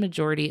vast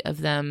majority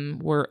of them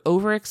were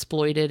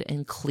overexploited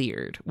and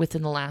cleared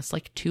within the last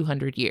like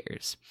 200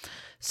 years.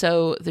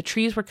 So the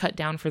trees were cut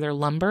down for their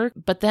lumber,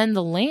 but then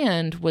the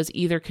land was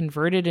either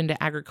converted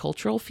into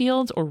agricultural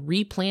fields or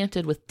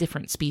replanted with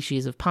different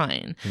species of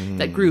pine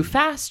that grew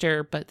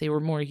faster, but they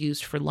were more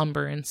used for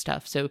lumber and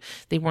stuff. So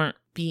they weren't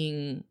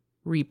being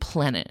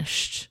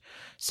replenished.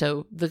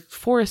 So the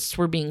forests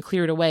were being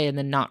cleared away and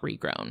then not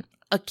regrown.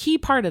 A key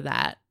part of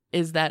that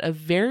is that a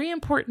very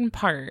important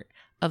part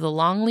of the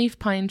longleaf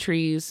pine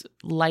tree's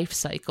life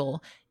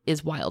cycle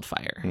is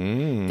wildfire.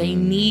 They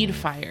need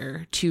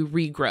fire to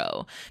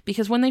regrow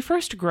because when they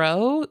first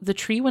grow, the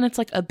tree, when it's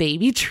like a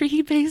baby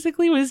tree,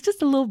 basically, when it's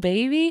just a little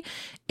baby,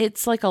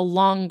 it's like a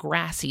long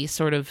grassy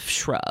sort of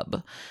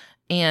shrub.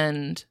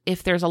 And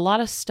if there's a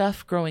lot of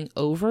stuff growing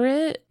over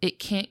it, it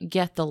can't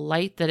get the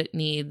light that it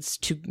needs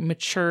to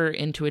mature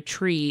into a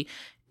tree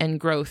and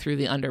grow through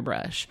the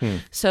underbrush.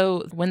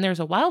 So when there's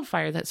a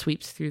wildfire that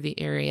sweeps through the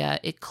area,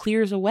 it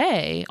clears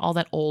away all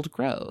that old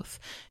growth,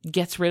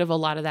 gets rid of a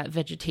lot of that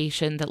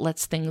vegetation that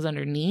lets things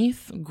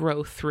underneath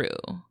grow through.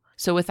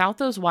 So without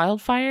those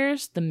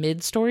wildfires, the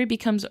mid-story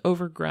becomes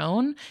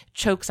overgrown,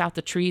 chokes out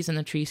the trees, and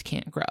the trees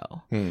can't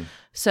grow.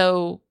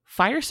 So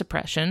fire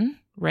suppression,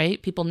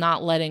 right? People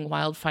not letting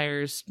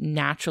wildfires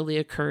naturally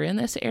occur in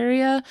this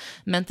area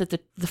meant that the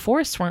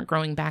forests weren't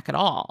growing back at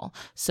all.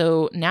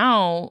 So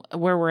now,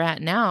 where we're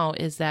at now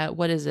is that,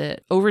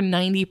 over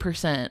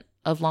 90%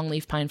 of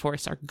longleaf pine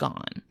forests are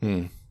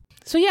gone.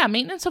 So yeah,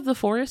 maintenance of the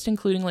forest,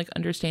 including like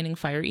understanding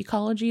fire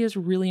ecology, is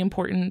really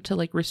important to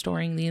like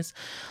restoring these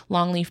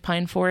longleaf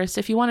pine forests.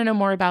 If you want to know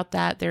more about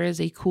that, there is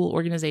a cool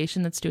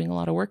organization that's doing a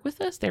lot of work with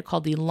this. They're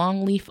called the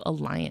Longleaf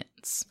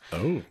Alliance.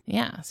 Oh.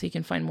 Yeah, so you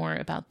can find more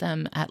about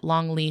them at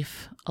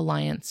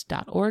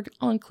longleafalliance.org.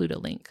 I'll include a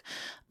link.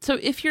 So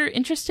if you're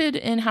interested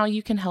in how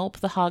you can help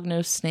the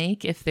hognose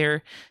snake, if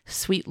their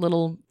sweet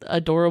little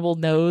adorable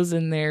nose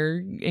and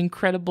their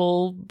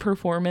incredible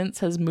performance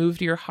has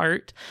moved your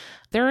heart,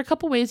 There are a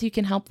couple ways you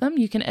can help them.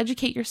 You can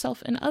educate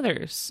yourself and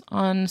others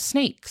on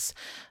snakes,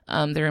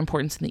 their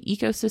importance in the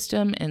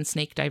ecosystem and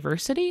snake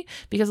diversity,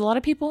 because a lot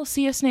of people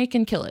see a snake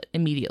and kill it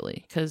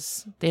immediately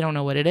because they don't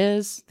know what it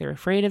is. They're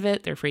afraid of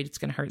it. They're afraid it's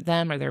going to hurt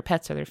them or their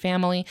pets or their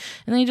family,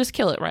 and they just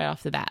kill it right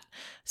off the bat.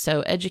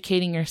 So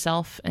educating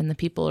yourself and the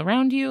people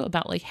around you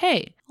about like,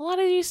 hey, a lot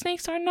of these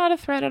snakes are not a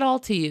threat at all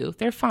to you.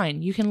 They're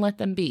fine. You can let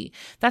them be.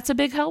 That's a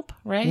big help,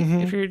 right?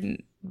 If you're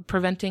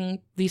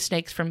preventing these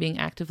snakes from being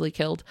actively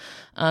killed.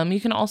 You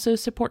can also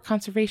support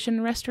conservation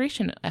and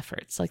restoration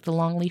efforts like the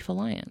Longleaf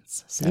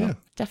Alliance. So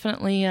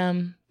definitely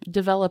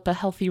develop a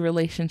healthy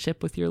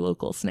relationship with your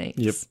local snakes.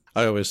 Yep.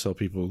 I always tell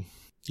people,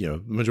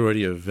 the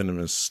majority of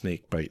venomous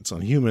snake bites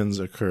on humans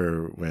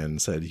occur when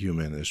said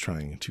human is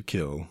trying to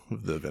kill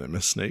the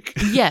venomous snake.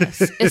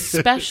 Yes,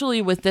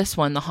 especially with this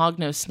one, the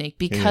hognose snake,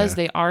 because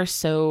they are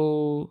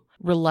so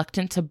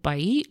reluctant to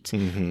bite.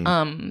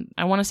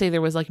 I want to say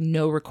there was like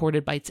no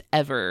recorded bites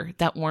ever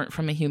that weren't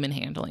from a human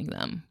handling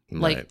them.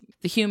 Right. Like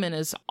the human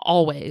is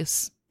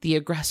always the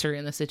aggressor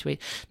in the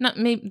situation.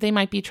 They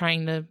might be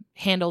trying to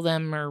handle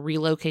them or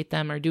relocate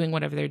them or doing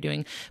whatever they're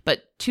doing,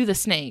 but to the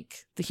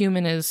snake, the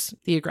human is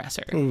the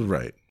aggressor.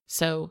 Right.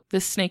 So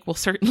this snake will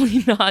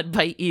certainly not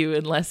bite you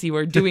unless you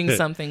are doing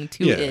something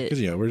to it.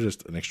 Because we're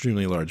just an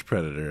extremely large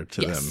predator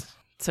to them.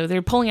 So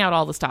they're pulling out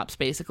all the stops,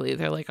 basically.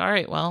 They're like, all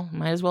right, well,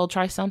 might as well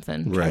try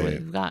something. Try what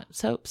we've got.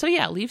 So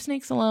yeah, leave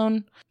snakes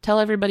alone. Tell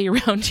everybody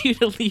around you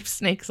to leave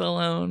snakes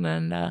alone.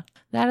 And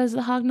that is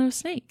the hognose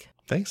snake.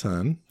 Thanks,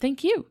 hon.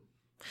 Thank you.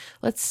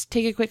 Let's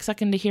take a quick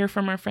second to hear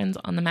from our friends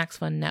on the Max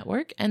Fun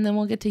Network, and then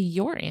we'll get to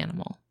your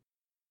animal.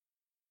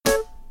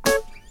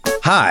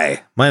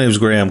 Hi, my name is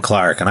Graham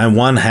Clark, and I'm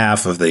one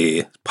half of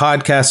the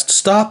podcast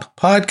Stop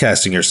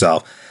Podcasting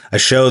Yourself, a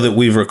show that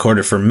we've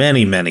recorded for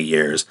many, many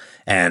years.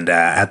 And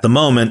at the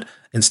moment,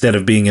 instead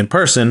of being in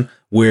person,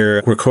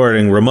 we're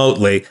recording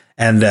remotely,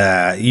 and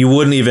you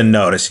wouldn't even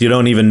notice. You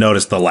don't even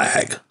notice the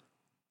lag.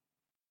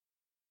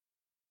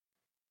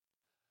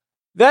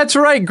 That's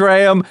right,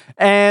 Graham.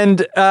 And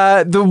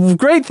the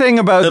great thing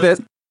about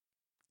this...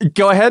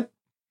 Go ahead.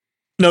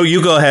 No,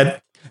 you go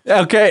ahead.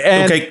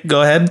 Okay,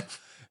 go ahead.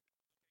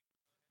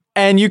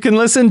 And you can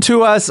listen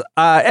to us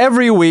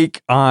every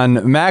week on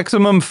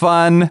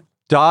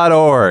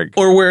MaximumFun.org.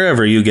 Or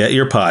wherever you get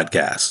your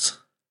podcasts.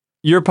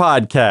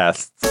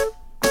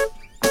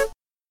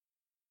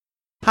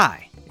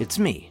 Hi, it's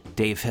me,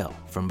 Dave Hill,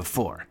 from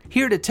before,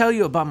 here to tell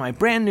you about my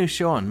brand new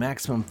show on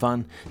Maximum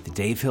Fun, the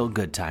Dave Hill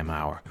Good Time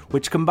Hour,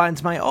 which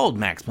combines my old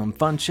Maximum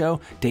Fun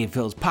show, Dave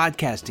Hill's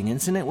Podcasting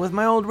Incident, with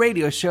my old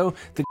radio show,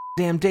 the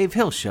Damn Dave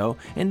Hill Show,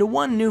 into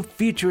one new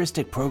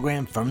futuristic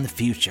program from the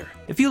future.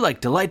 If you like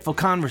delightful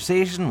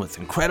conversation with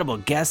incredible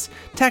guests,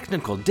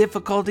 technical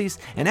difficulties,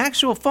 and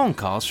actual phone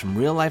calls from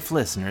real-life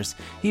listeners,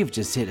 you've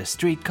just hit a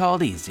street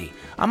called easy.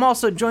 I'm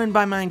also joined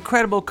by my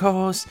incredible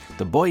co-host,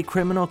 the boy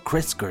criminal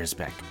Chris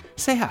Gersbeck.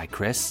 Say hi,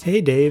 Chris. Hey,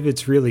 Dave.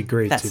 It's really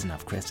great That's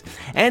enough, Chris.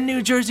 And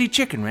New Jersey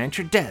chicken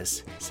rancher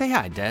Des. Say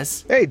hi, Des.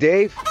 Hey,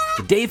 Dave.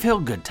 The Dave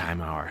Hill Good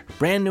Time Hour.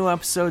 Brand new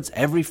episodes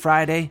every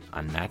Friday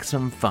on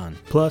Maximum Fun.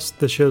 Plus,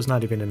 the show's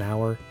not even an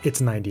hour.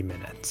 It's 90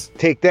 minutes.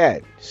 Take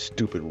that,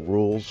 stupid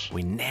rules.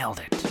 We nailed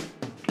it.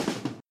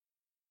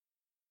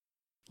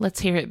 Let's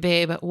hear it,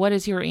 babe. What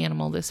is your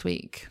animal this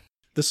week?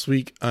 This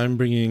week, I'm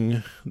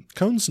bringing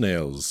cone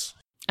snails.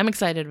 I'm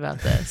excited about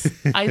this.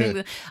 I think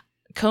that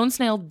cone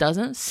snail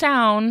doesn't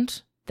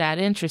sound that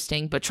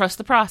interesting, but trust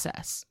the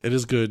process. It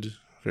is good.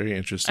 Very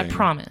interesting. I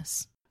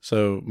promise.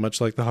 So, much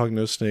like the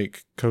hognose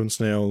snake, cone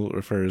snail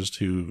refers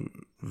to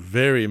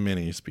very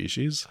many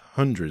species,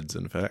 hundreds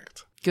in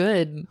fact.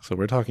 Good. So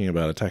we're talking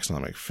about a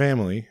taxonomic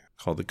family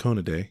called the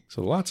Conidae.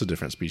 So lots of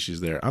different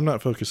species there. I'm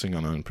not focusing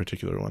on a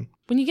particular one.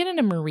 When you get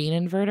into marine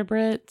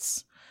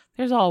invertebrates,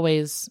 there's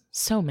always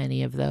so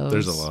many of those.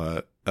 There's a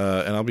lot.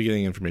 And I'll be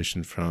getting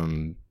information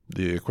from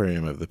the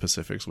Aquarium of the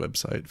Pacific's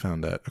website,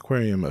 found at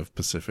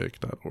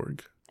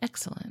aquariumofpacific.org.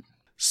 Excellent.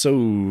 So,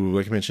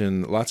 like I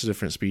mentioned, lots of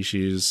different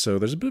species. So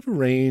there's a bit of a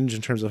range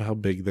in terms of how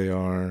big they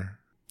are.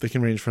 They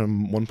can range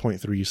from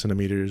 1.3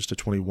 centimeters to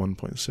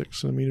 21.6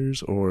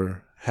 centimeters,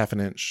 or half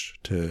an inch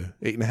to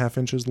 8.5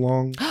 inches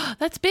long.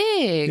 That's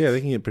big. Yeah,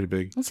 they can get pretty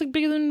big. That's like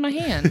bigger than my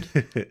hand.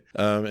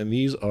 And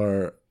these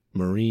are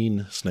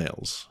marine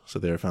snails. So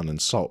they are found in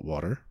salt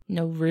water.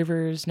 No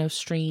rivers, no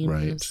streams.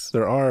 Right.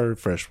 There are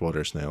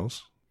freshwater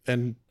snails.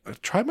 And I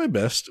tried my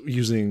best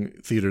using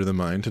theater of the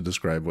mind to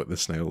describe what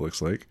this snail looks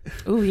like.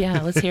 Oh,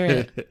 yeah. Let's hear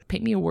it.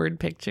 Paint me a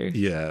word picture.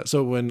 Yeah.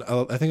 So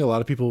I think a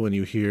lot of people, when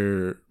you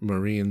hear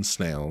marine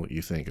snail,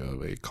 you think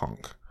of a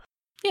conch.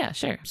 Yeah,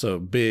 sure. So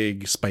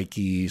big,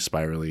 spiky,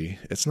 spirally.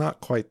 It's not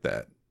quite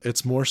that.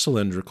 It's more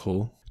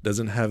cylindrical.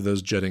 Doesn't have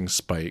those jutting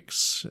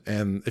spikes.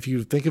 And if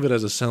you think of it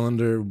as a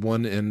cylinder,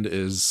 one end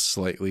is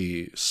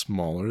slightly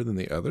smaller than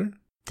the other.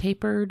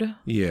 Tapered.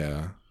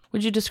 Yeah.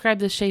 Would you describe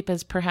this shape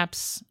as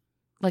perhaps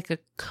Like a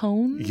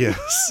cone?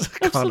 Yes,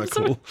 Of some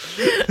conical.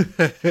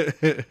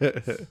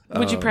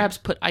 Would you perhaps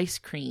put ice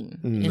cream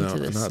into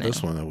this not snail?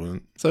 this one, I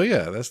wouldn't. So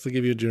yeah, that's to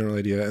give you a general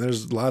idea. And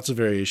there's lots of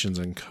variations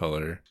in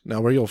color.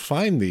 Now, where you'll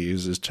find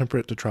these is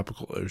temperate to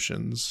tropical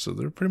oceans. So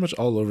they're pretty much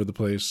all over the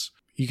place.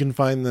 You can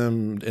find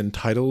them in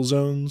tidal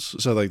zones.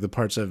 So like the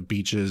parts of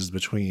beaches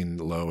between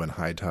low and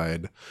high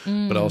tide,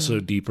 but also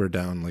deeper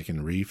down like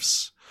in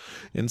reefs.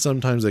 And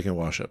sometimes they can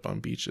wash up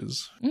on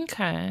beaches.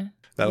 Okay.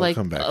 That'll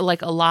come back.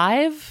 Like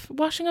alive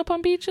washing up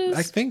on beaches?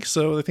 I think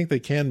so. I think they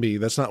can be.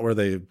 That's not where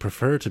they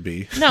prefer to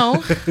be.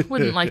 No,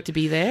 wouldn't like to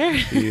be there.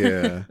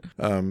 Yeah.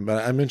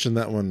 But I mentioned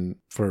that one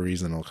for a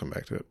reason. I'll come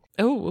back to it.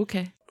 Oh,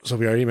 okay. So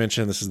we already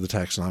mentioned this is the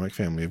taxonomic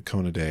family of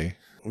Conidae.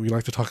 We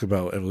like to talk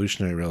about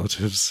evolutionary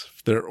relatives.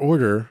 Their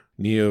order,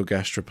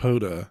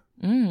 Neogastropoda,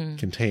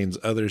 contains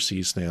other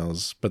sea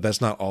snails, but that's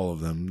not all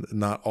of them.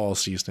 Not all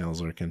sea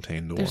snails are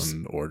contained in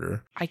one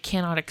order. I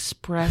cannot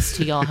express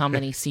to y'all how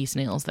many sea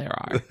snails there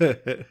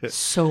are.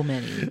 So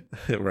many.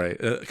 Right.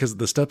 Because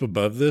the step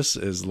above this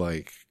is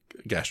like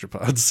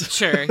gastropods.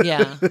 Sure,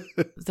 yeah.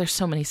 There's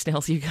so many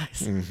snails, you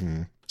guys.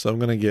 Mm-hmm. So I'm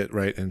going to get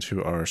right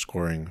into our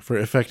scoring. For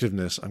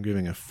effectiveness, I'm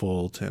giving a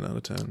full 10 out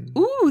of 10.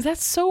 Ooh,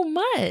 that's so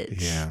much.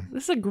 Yeah.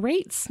 This is a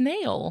great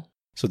snail.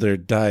 So their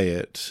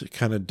diet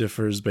kind of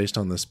differs based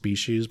on the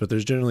species, but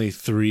there's generally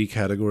 3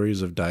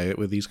 categories of diet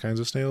with these kinds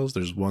of snails.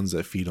 There's ones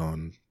that feed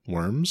on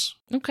worms.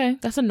 Okay,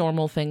 that's a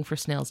normal thing for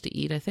snails to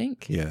eat, I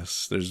think.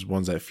 Yes. There's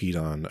ones that feed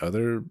on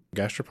other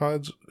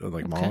gastropods,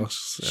 like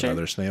mollusks and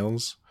other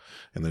snails.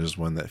 And there's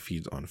one that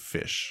feeds on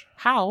fish.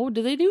 How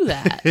do they do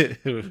that?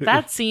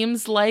 That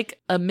seems like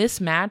a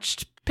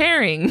mismatched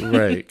pairing.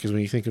 Right, because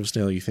when you think of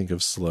snail, you think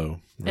of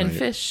slow. Right? And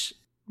fish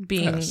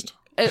being... Fast.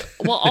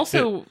 Well,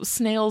 also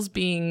snails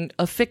being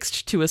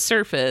affixed to a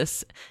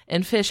surface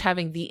and fish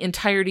having the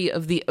entirety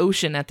of the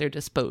ocean at their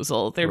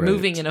disposal. They're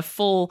moving in a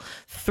full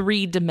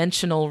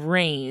 3-dimensional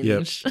range.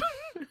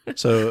 Yep.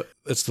 So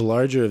it's the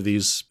larger of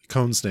these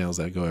cone snails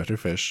that go after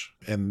fish,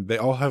 and they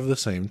all have the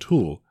same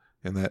tool,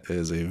 and that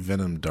is a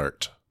venom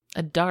dart.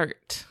 A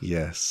dart.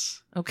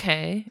 Yes.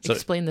 Okay. So,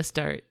 explain this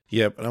dart.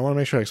 Yep. And I want to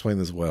make sure I explain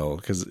this well,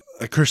 because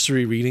a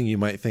cursory reading, you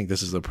might think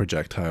this is a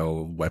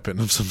projectile weapon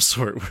of some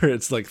sort, where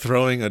it's like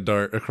throwing a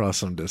dart across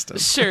some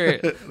distance. Sure.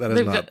 That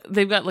is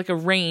they've got like a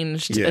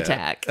ranged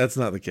attack. That's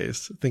not the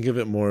case. Think of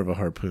it more of a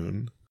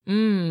harpoon.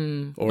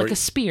 Or like a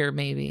spear,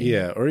 maybe.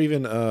 Yeah. Or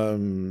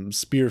even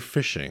spear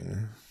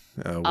fishing,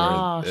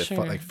 where it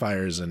like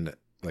fires in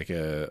like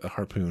a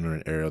harpoon or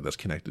an arrow that's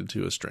connected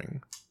to a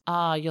string.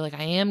 You're like,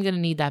 I am going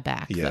to need that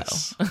back,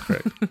 yes, though.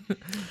 Correct.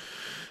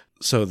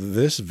 So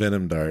this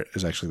venom dart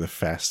is actually the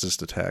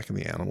fastest attack in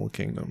the animal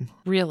kingdom.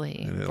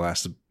 Really? And it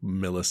lasts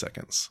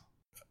milliseconds.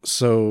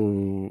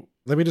 So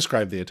let me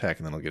describe the attack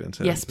and then I'll get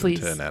into,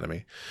 into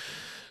anatomy.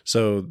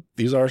 So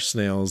these are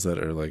snails that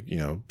are like,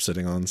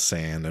 sitting on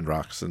sand and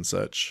rocks and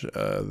such.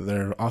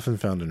 They're often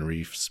found in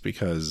reefs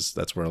because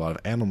that's where a lot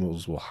of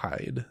animals will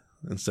hide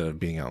instead of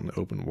being out in the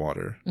open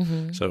water.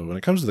 Mm-hmm. So when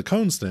it comes to the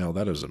cone snail,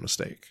 that is a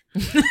mistake.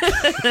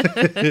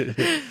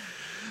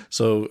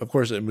 So, of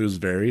course, it moves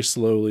very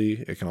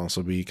slowly. It can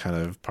also be kind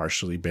of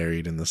partially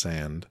buried in the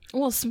sand.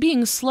 Well,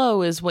 being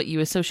slow is what you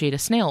associate a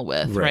snail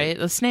with, right?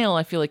 The snail,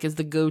 I feel like, is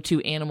the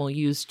go-to animal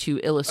used to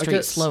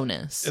illustrate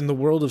slowness. In the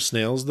world of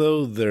snails,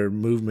 though, their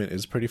movement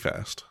is pretty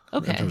fast.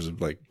 Okay. In terms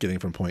of like getting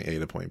from point A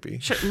to point B.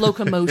 Sure.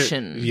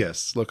 Locomotion.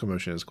 Yes,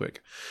 locomotion is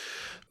quick.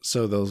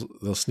 So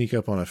they'll sneak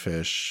up on a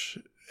fish.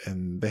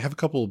 And they have a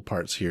couple of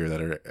parts here that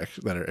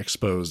are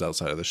exposed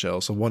outside of the shell.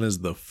 So one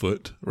is the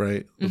foot,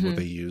 right? Mm-hmm. What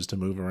they use to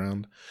move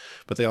around.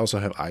 But they also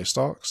have eye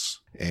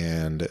stalks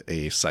and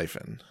a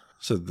siphon.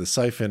 So the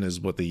siphon is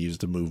what they use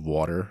to move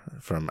water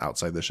from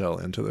outside the shell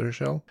into their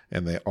shell.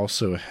 And they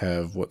also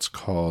have what's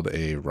called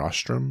a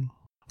rostrum.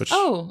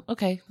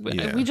 Okay.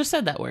 We just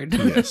said that word.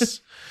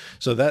 Yes.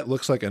 So that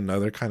looks like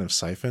another kind of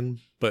siphon.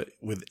 But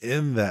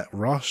within that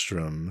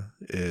rostrum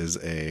is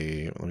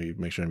let me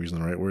make sure I'm using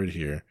the right word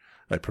here.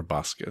 A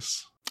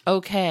proboscis.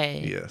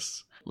 Okay.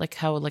 Yes. Like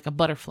how a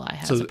butterfly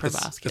has a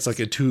proboscis. It's like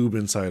a tube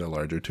inside a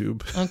larger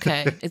tube.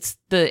 Okay. It's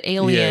the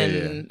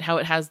alien, how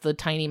it has the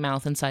tiny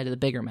mouth inside of the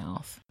bigger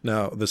mouth.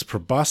 Now, this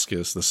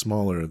proboscis, the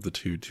smaller of the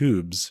two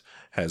tubes,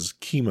 has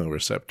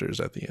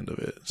chemoreceptors at the end of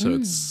it. So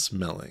it's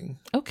smelling.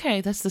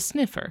 Okay. That's the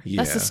sniffer. Yeah.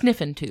 That's the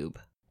sniffing tube.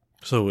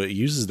 So it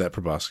uses that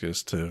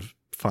proboscis to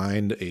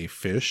find a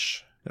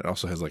fish. It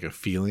also has like a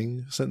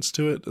feeling sense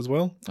to it as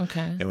well.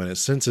 Okay. And when it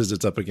senses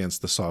it's up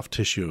against the soft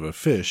tissue of a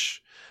fish,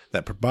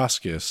 that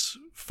proboscis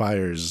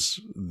fires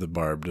the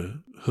barbed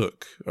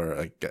hook, or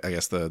I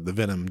guess the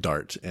venom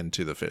dart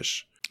into the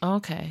fish.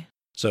 Okay.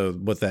 So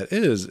what that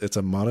is, it's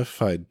a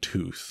modified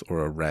tooth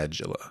or a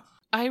radula.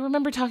 I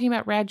remember talking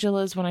about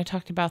radulas when I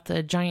talked about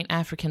the giant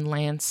African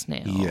land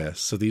snail. Yes.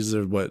 So these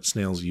are what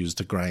snails use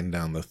to grind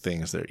down the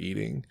things they're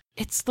eating.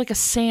 It's like a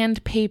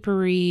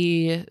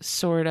sandpapery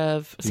sort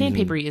of...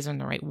 Sandpapery isn't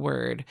the right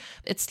word.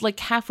 It's like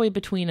halfway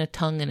between a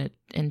tongue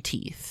and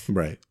teeth.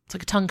 Right. It's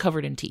like a tongue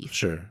covered in teeth.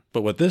 Sure.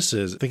 But what this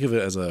is, think of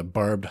it as a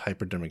barbed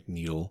hypodermic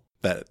needle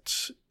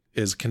that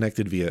is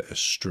connected via a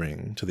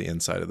string to the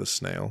inside of the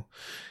snail.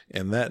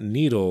 And that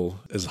needle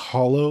is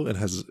hollow and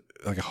has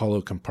like a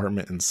hollow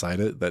compartment inside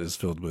it that is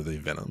filled with a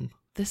venom.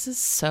 This is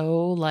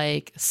so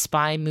like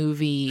spy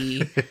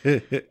movie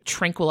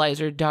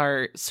tranquilizer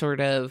dart sort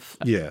of.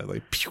 Yeah,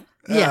 like pew.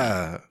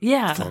 Yeah.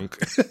 Funk.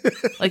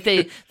 Like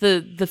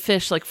the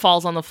fish like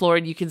falls on the floor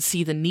and you can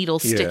see the needle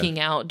sticking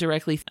out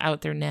directly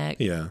out their neck.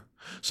 Yeah.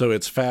 So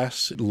it's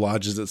fast, it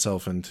lodges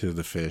itself into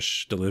the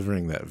fish,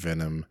 delivering that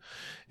venom.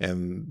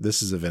 And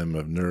this is a venom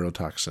of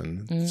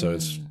neurotoxin. So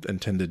it's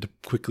intended to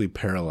quickly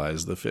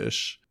paralyze the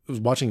fish. I was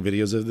watching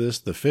videos of this.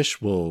 The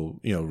fish will,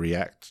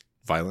 react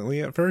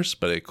violently at first,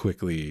 but it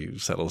quickly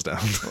settles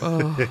down.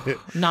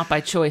 Not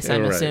by choice,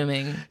 I'm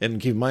assuming. And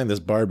keep in mind, this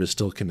barb is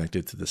still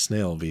connected to the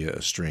snail via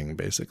a string,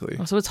 basically.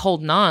 Oh, so it's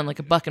holding on like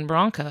a buck and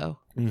bronco.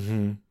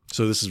 Mm-hmm.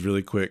 So this is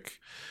really quick.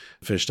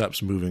 Fish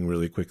stops moving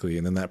really quickly,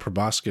 and then that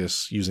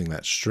proboscis, using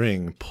that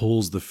string,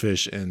 pulls the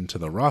fish into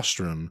the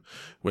rostrum,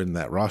 when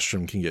that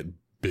rostrum can get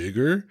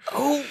bigger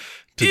to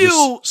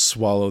just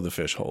swallow the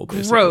fish whole,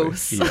 basically.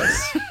 Gross.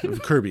 Yes.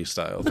 Kirby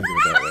style, think of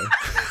it that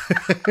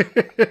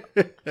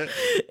way.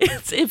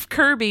 It's if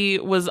Kirby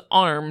was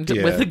armed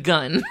with a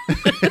gun.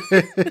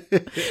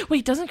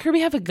 Wait, doesn't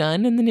Kirby have a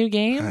gun in the new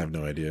game? I have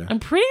no idea. I'm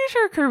pretty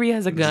sure Kirby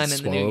has a gun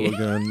in the new game.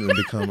 Swallow a gun and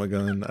become a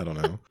gun? I don't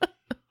know.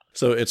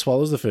 So it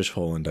swallows the fish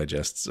whole and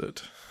digests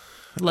it.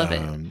 Love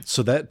it.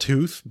 So that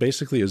tooth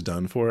basically is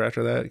done for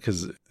after that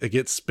because it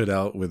gets spit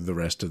out with the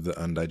rest of the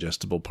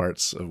undigestible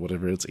parts of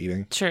whatever it's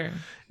eating. Sure.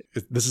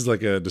 This is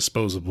like a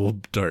disposable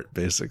dart,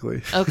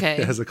 basically. Okay.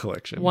 It has a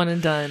collection. One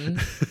and done.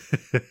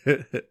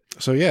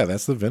 So yeah,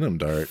 that's the venom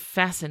dart.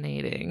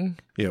 Fascinating.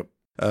 Yep.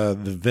 The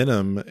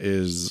venom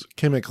is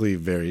chemically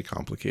very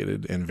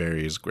complicated and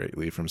varies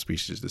greatly from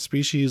species to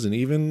species and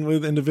even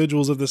with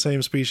individuals of the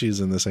same species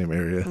in the same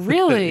area.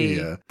 Really?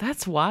 Yeah.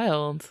 That's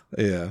wild.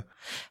 Yeah.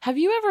 Have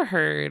you ever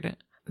heard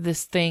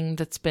this thing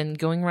that's been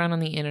going around on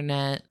the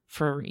internet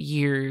for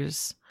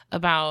years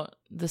about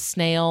the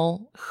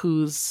snail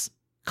who's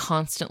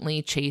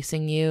constantly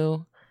chasing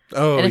you?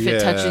 Oh, and if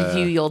it touches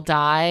you, you'll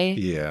die.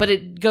 Yeah. But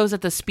it goes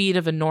at the speed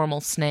of a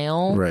normal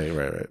snail.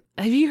 Right.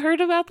 Have you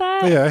heard about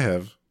that? Yeah, I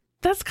have.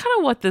 That's kind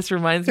of what this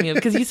reminds me of,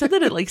 because you said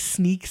that it like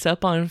sneaks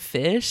up on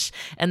fish,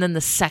 and then the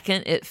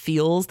second it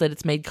feels that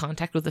it's made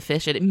contact with the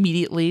fish, it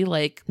immediately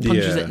like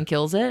punches it and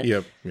kills it.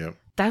 Yep.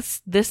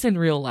 That's this in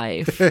real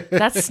life.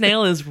 That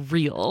snail is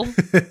real.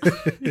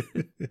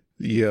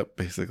 Yep,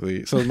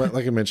 basically. So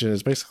like I mentioned,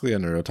 it's basically a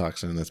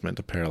neurotoxin that's meant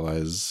to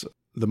paralyze.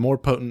 The more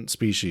potent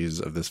species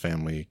of this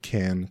family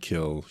can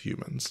kill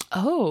humans.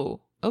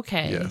 Oh,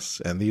 okay. Yes,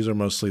 and these are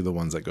mostly the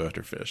ones that go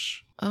after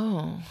fish.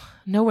 Oh,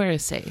 nowhere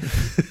is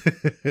safe.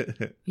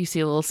 You see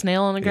a little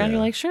snail on the ground,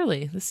 you're like,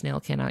 surely this snail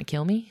cannot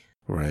kill me.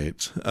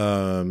 Right.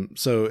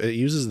 So it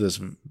uses this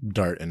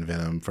dart and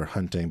venom for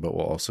hunting, but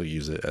will also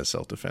use it as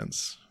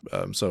self-defense.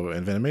 So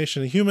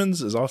envenomation in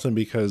humans is often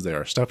because they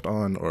are stepped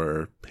on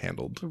or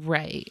handled.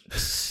 Right.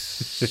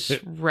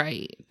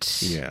 Right.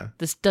 Yeah.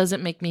 This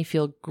doesn't make me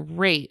feel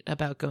great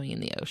about going in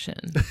the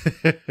ocean.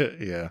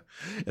 Yeah.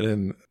 And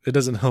then it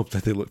doesn't help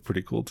that they look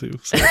pretty cool too.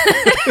 So.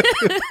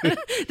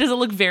 Does it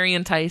look very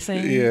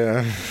enticing?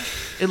 Yeah.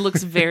 It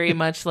looks very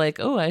much like,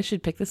 oh, I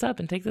should pick this up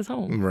and take this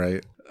home.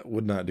 Right.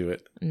 Would not do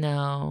it.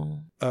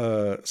 No.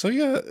 So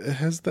yeah, it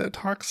has that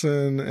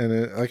toxin, and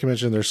it, like I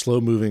mentioned, they're slow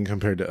moving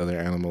compared to other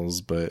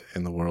animals, but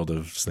in the world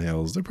of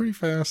snails, they're pretty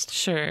fast.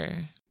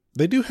 Sure.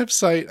 They do have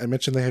sight. I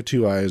mentioned they have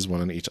 2 eyes,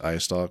 one on each eye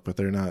stalk, but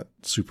they're not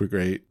super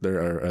great.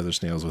 There are other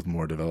snails with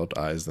more developed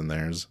eyes than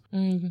theirs.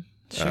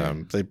 Sure.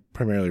 They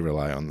primarily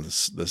rely on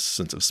this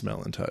sense of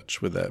smell and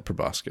touch with that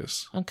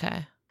proboscis.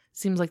 Okay.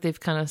 Seems like they've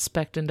kind of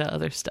specced into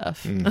other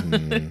stuff.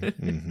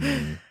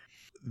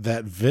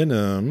 That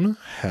venom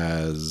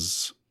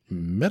has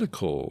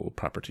medical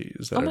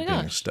properties that are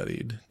being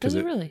studied. Does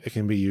it really? It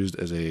can be used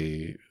as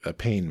a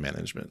pain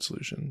management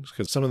solution.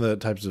 Because some of the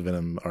types of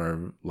venom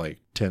are like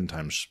 10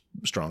 times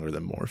stronger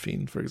than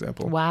morphine, for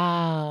example.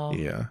 Wow.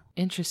 Yeah.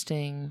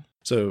 Interesting.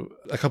 So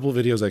a couple of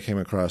videos I came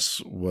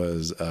across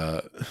was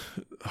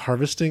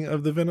harvesting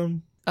of the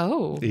venom.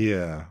 Oh.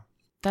 Yeah.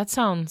 That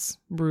sounds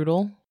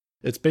brutal.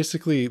 It's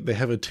basically, they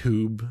have a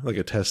tube, like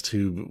a test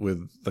tube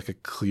with like a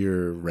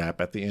clear wrap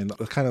at the end.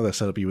 Kind of the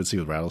setup you would see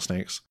with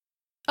rattlesnakes.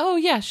 Oh,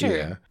 yeah, sure.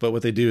 Yeah. But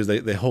what they do is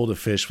they hold a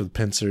fish with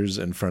pincers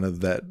in front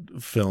of that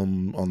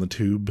film on the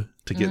tube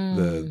to get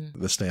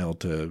the snail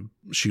to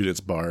shoot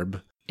its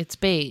barb. It's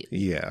bait.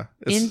 Yeah.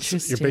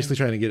 Interesting. You're basically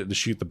trying to get it to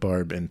shoot the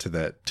barb into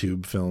that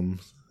tube film.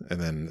 And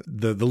then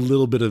the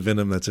little bit of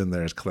venom that's in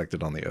there is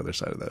collected on the other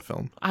side of that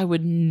film. I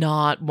would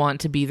not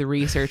want to be the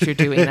researcher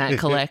doing that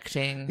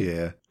collecting.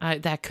 Yeah.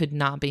 That could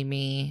not be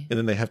me. And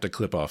then they have to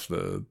clip off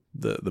the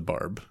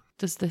barb.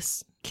 Does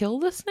this kill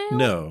the snail?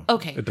 No.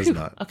 Okay. It does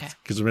not. Okay.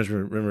 Because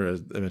remember,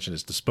 as I mentioned,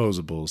 it's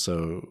disposable.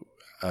 So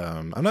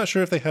I'm not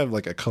sure if they have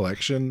like a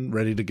collection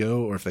ready to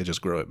go or if they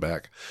just grow it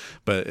back.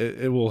 But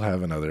it will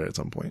have another at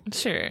some point.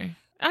 Sure.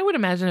 I would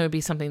imagine it would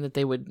be something that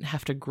they would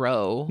have to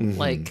grow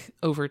like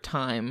over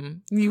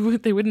time.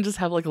 They wouldn't just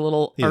have like a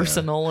little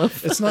arsenal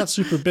of. It's not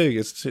super big.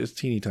 It's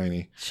teeny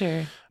tiny.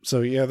 Sure.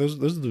 So yeah, those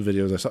are the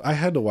videos I saw. I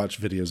had to watch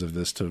videos of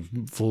this to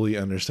fully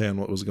understand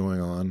what was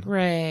going on.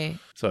 Right.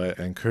 So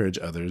I encourage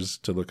others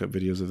to look up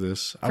videos of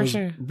this. I For was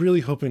sure. really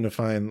hoping to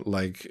find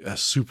like a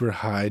super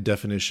high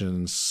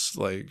definition,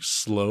 like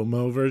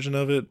slow-mo version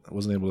of it. I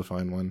wasn't able to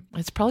find one.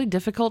 It's probably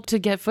difficult to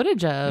get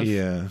footage of.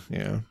 Yeah.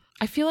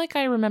 I feel like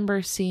I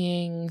remember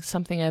seeing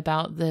something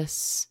about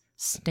this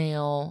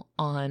snail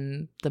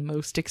on The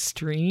Most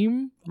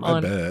Extreme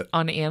I bet.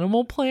 on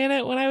Animal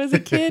Planet when I was a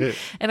kid.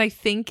 And I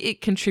think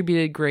it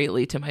contributed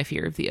greatly to my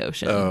fear of the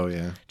ocean. Oh,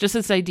 yeah. Just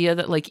this idea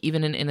that like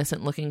even an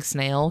innocent looking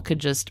snail could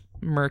just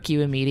murk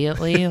you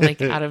immediately,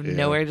 like out of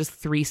nowhere, just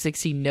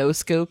 360 no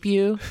scope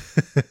you.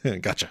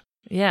 Gotcha.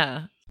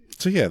 Yeah.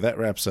 So yeah, that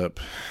wraps up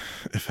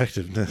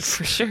effectiveness.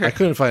 For sure. I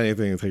couldn't find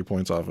anything to take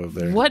points off of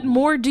there. What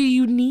more do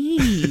you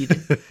need?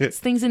 This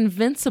thing's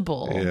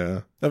invincible.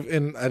 Yeah.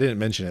 And I didn't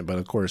mention it, but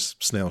of course,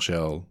 snail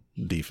shell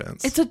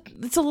defense. It's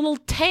a little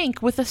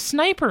tank with a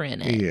sniper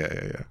in it.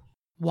 Yeah.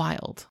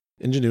 Wild.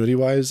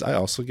 Ingenuity-wise, I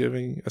also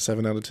giving a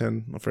 7 out of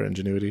 10 for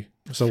ingenuity.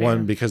 So Fair.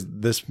 one, because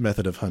this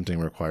method of hunting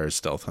requires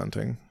stealth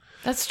hunting.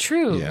 That's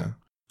true. Yeah.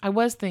 I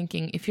was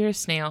thinking, if you're a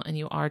snail and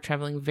you are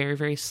traveling very,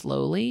 very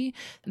slowly,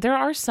 there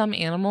are some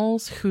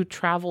animals who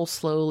travel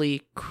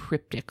slowly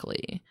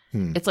cryptically.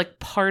 It's like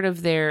part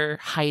of their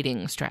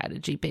hiding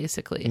strategy,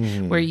 basically,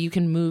 where you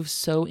can move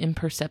so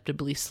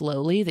imperceptibly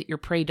slowly that your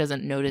prey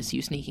doesn't notice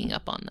you sneaking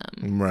up on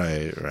them.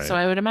 Right. So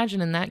I would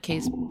imagine in that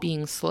case,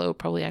 being slow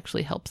probably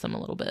actually helps them a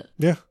little bit.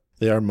 Yeah.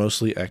 They are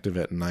mostly active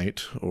at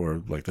night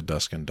or like the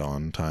dusk and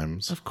dawn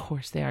times. Of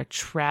course, they are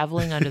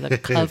traveling under the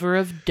cover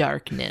of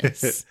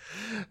darkness.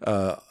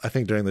 I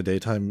think during the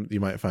daytime,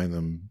 you might find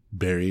them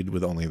buried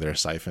with only their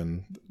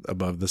siphon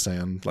above the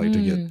sand, like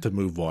to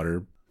move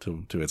water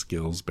to its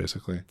gills,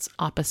 basically. It's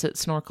opposite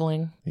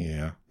snorkeling.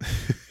 Yeah.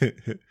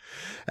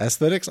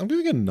 Aesthetics, I'm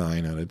giving a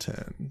 9 out of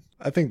 10.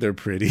 I think they're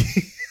pretty.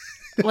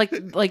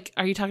 like,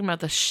 are you talking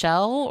about the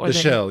shell or the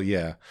shell?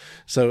 Yeah.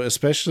 So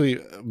especially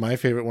my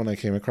favorite one I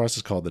came across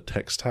is called the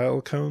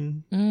textile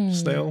cone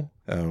snail,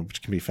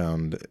 which can be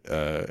found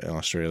in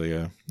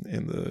Australia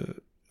in the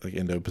like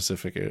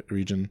Indo-Pacific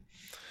region.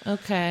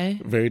 Okay.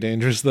 Very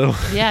dangerous though.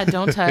 Yeah,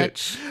 don't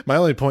touch. My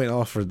only point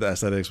off for the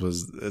aesthetics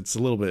was it's a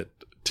little bit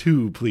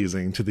too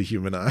pleasing to the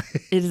human eye.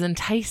 It is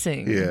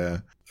enticing. Yeah.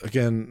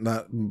 Again,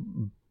 not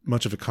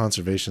much of a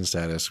conservation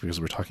status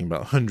because we're talking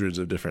about hundreds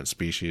of different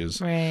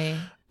species. Right.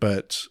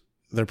 But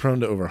they're prone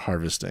to over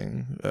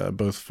harvesting,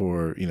 both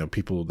for,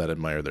 people that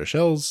admire their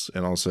shells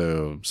and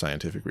also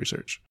scientific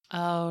research.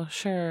 Oh,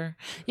 sure.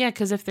 Yeah,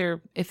 because if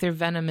their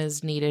venom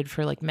is needed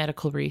for like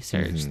medical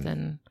research,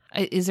 then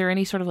is there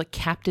any sort of like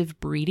captive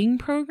breeding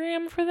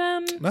program for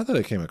them? Not that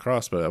I came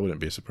across, but I wouldn't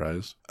be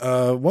surprised.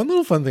 One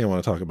little fun thing I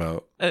want to talk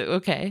about.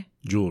 Okay.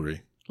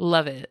 Jewelry.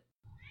 Love it.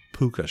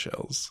 Puka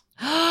shells.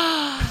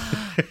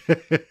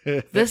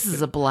 This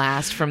is a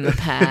blast from the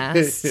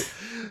past.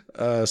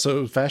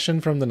 So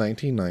fashion from the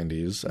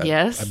 1990s,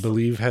 Yes. I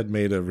believe had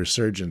made a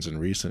resurgence in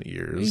recent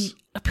years.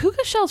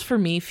 Puka shells for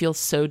me feel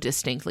so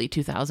distinctly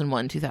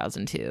 2001,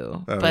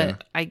 2002.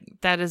 But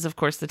that is, of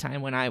course, the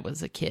time when I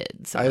was a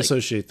kid. So I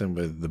associate them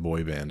with the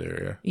boy band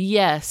area.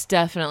 Yes,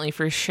 definitely,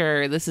 for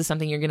sure. This is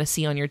something you're going to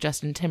see on your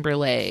Justin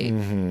Timberlake.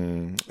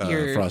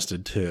 Your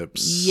Frosted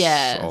tips.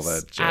 Yes, all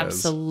that jazz.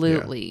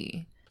 absolutely.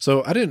 Yeah.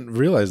 So I didn't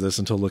realize this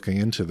until looking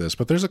into this,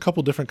 but there's a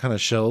couple different kind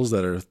of shells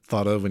that are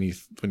thought of when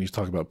you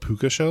talk about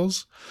puka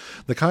shells.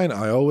 The kind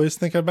I always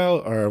think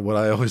about are what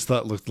I always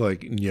thought looked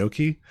like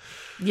gnocchi.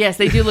 Yes,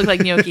 they do look like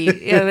gnocchi.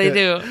 Yeah, they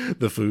do.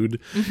 The food.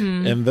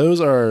 And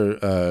those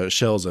are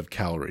shells of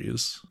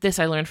calories. This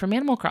I learned from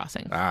Animal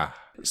Crossing.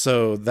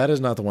 So that is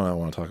not the one I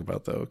want to talk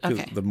about, though. 'Cause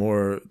Okay.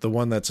 the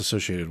one that's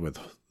associated with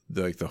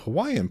the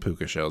Hawaiian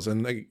puka shells.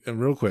 And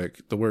real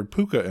quick, the word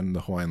puka in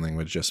the Hawaiian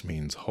language just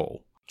means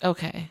whole.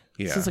 Okay.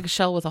 Yeah. So it's like a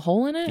shell with a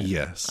hole in it?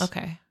 Yes.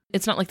 Okay.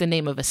 It's not like the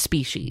name of a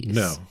species.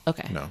 No.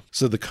 Okay. No.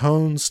 So the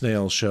cone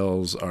snail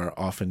shells are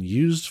often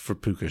used for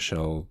puka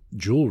shell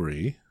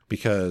jewelry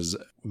because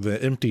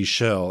the empty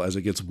shell, as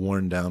it gets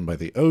worn down by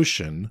the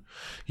ocean,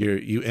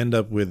 you end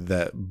up with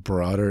that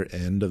broader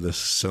end of the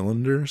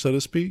cylinder, so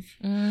to speak.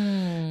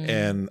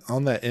 And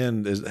on that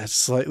end it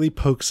slightly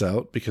pokes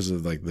out because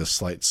of like the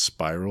slight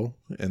spiral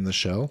in the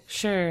shell.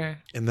 Sure.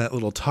 And that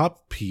little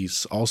top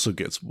piece also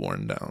gets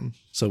worn down.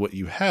 So what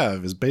you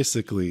have is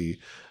basically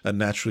a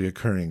naturally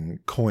occurring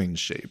coin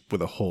shape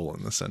with a hole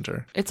in the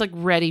center. It's like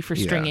ready for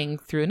stringing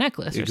through a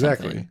necklace or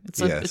Exactly.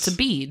 something. Yes. It's a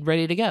bead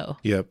ready to go.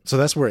 Yep. So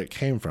that's where it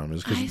came from,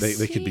 is I because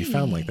they could be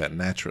found see. like that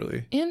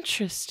naturally.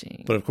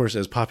 Interesting. But of course,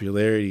 as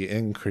popularity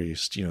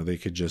increased, they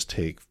could just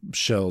take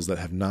shells that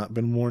have not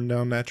been worn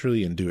down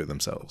naturally and do it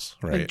themselves,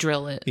 right? Like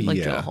drill it, drill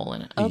Yeah. a hole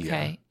in it.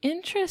 Okay.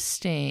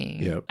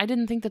 Interesting. Yep. I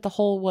didn't think that the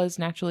hole was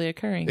naturally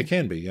occurring. It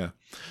can be, yeah.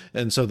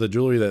 And so the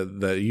jewelry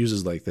that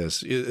uses like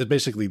this is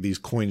basically these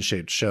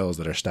coin-shaped shells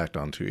that are stacked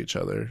onto each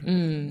other.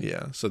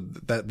 Yeah, so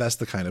that's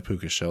the kind of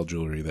puka shell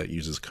jewelry that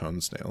uses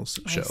cone snails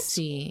shells. I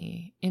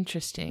see.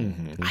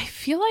 Interesting. I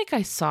feel like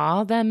I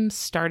saw them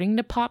starting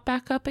to pop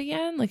back up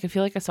again. Like I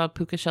feel like I saw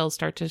puka shells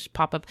start to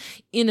pop up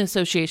in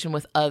association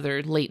with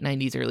other late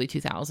 90s, early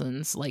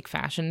 2000s like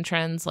fashion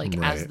trends. Like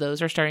as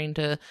those are starting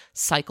to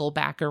cycle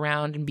back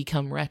around and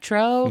become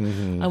retro,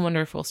 I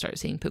wonder if we'll start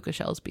seeing puka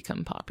shells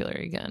become popular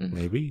again.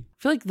 Maybe.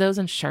 I feel like those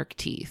and shark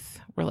teeth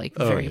were like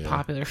very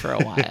popular for a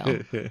while.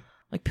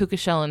 Like puka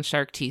shell and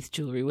shark teeth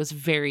jewelry was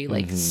very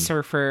like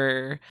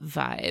surfer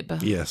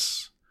vibe.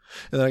 Yes.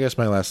 And then I guess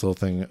my last little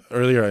thing.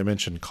 Earlier I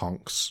mentioned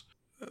conchs.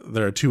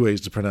 There are 2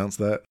 ways to pronounce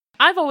that.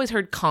 I've always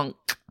heard conch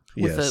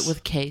with Yes.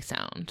 with K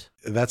sound.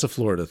 That's a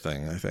Florida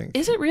thing, I think.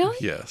 Is it really?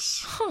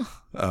 Yes. Huh.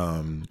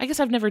 I guess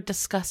I've never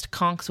discussed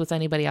conchs with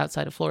anybody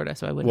outside of Florida,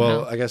 so I wouldn't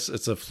know. Well, I guess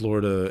it's a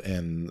Florida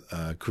and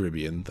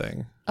Caribbean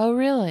thing. Oh,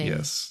 really?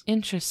 Yes.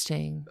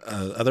 Interesting.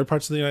 Other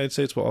parts of the United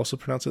States will also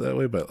pronounce it that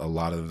way, but a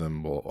lot of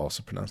them will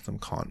also pronounce them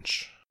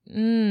conch.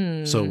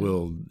 So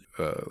we'll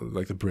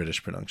like the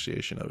British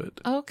pronunciation of it.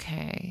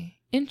 Okay.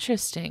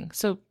 Interesting.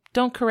 So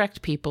don't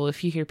correct people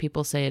if you hear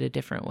people say it a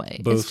different way.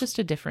 Both. It's just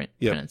a different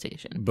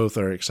pronunciation. Both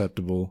are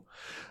acceptable.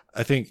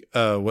 I think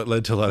what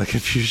led to a lot of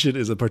confusion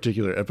is a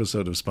particular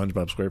episode of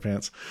SpongeBob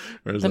SquarePants.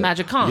 Where The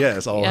magic conch.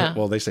 Yes. Yeah.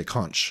 Well, they say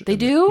conch. They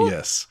do?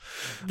 Yes.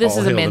 This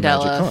All is a hail the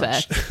Mandela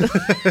magic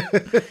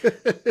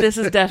effect. This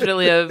is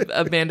definitely a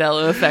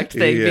Mandela effect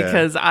thing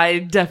because I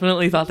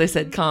definitely thought they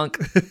said conch.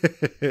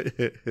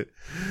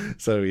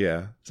 So,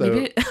 yeah. So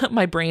Maybe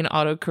my brain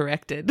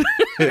auto-corrected.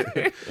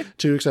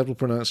 2 acceptable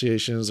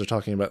pronunciations. They're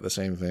talking about the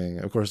same thing.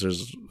 Of course,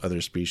 there's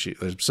other species.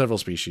 There's several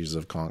species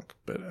of conch,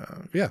 but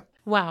yeah.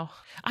 Wow.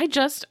 I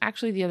just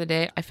actually the other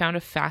day, I found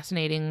a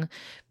fascinating,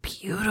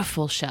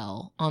 beautiful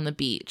shell on the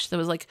beach that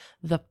was like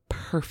the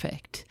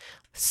perfect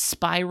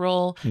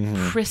spiral,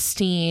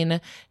 pristine,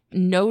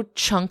 no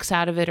chunks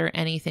out of it or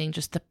anything,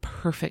 just the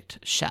perfect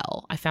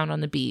shell I found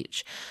on the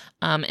beach.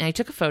 And I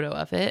took a photo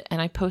of it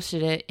and I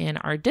posted it in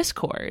our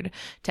Discord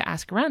to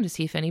ask around to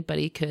see if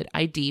anybody could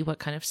ID what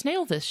kind of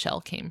snail this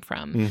shell came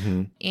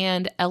from.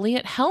 And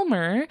Elliot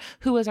Helmer,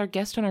 who was our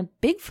guest on our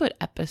Bigfoot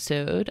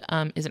episode,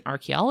 is an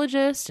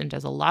archaeologist and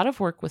does a lot of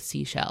work with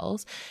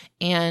seashells,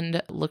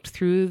 and looked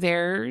through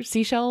their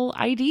seashell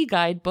ID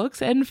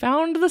guidebooks and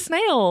found the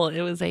snail.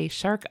 It was a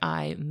shark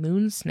eye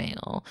moon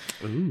snail,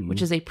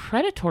 which is a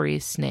predatory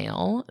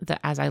snail that,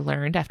 as I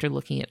learned after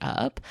looking it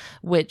up,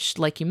 which,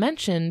 like you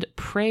mentioned,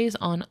 preys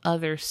on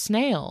other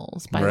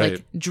snails by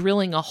like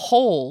drilling a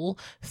hole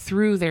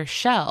through their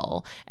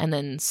shell and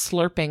then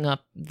slurping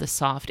up the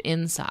soft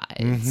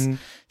insides.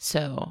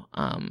 So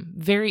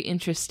very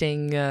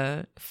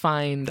interesting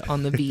find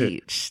on the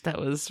beach. That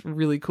was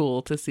really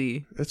cool to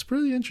see. It's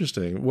really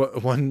interesting.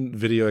 One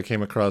video I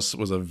came across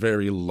was a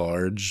very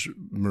large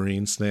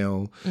marine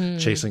snail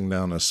chasing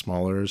down a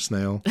smaller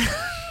snail.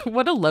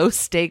 What a low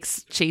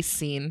stakes chase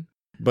scene.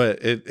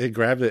 But it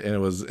grabbed it and it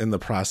was in the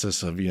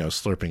process of,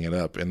 slurping it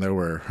up. And there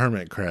were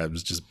hermit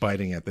crabs just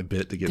biting at the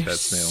bit to get that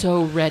snail.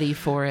 So ready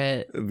for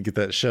it. Get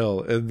that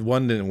shell. And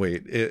one didn't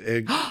wait.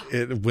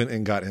 It went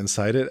and got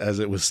inside it as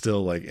it was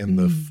still like in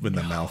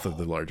the mouth of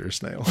the larger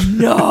snail.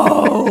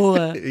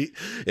 No.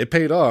 It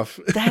paid off.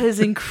 That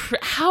is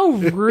how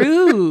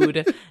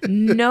rude.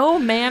 No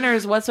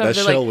manners whatsoever.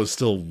 That shell was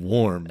still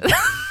warm.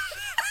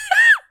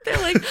 They're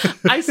like,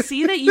 I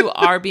see that you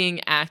are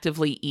being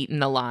actively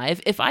eaten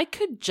alive. If I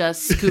could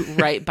just scoot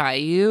right by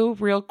you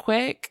real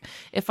quick,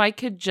 if I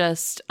could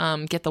just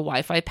get the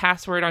Wi-Fi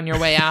password on your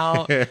way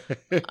out,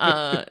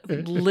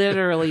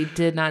 literally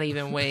did not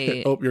even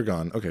wait. Oh, you're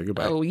gone. Okay,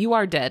 goodbye. Oh, you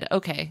are dead.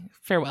 Okay,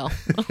 farewell.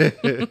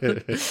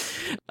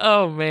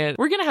 Oh, man.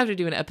 We're going to have to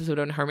do an episode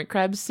on hermit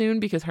crabs soon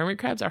because hermit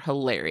crabs are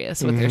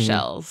hilarious with their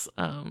shells.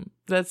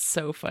 That's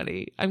so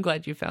funny. I'm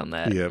glad you found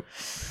that. Yep.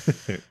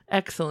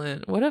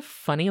 Excellent. What a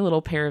funny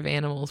little pair of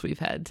animals we've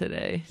had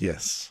today.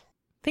 Yes.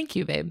 Thank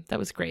you, babe. That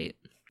was great.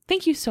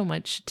 Thank you so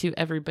much to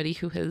everybody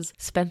who has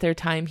spent their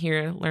time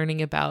here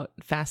learning about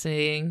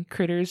fascinating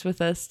critters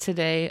with us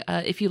today.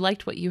 If you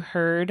liked what you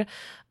heard,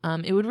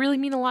 it would really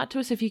mean a lot to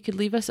us if you could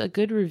leave us a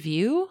good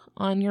review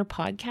on your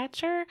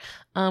podcatcher.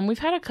 We've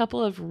had a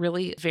couple of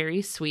really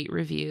very sweet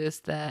reviews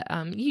that,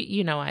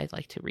 I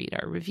like to read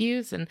our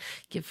reviews and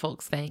give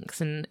folks thanks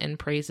and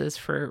praises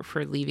for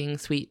leaving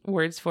sweet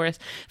words for us.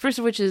 First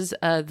of which is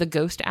the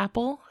Ghost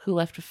Apple, who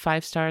left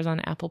 5 stars on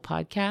Apple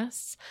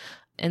Podcasts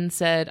and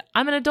said,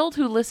 I'm an adult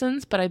who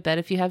listens, but I bet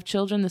if you have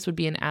children, this would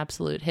be an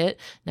absolute hit.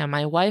 Now,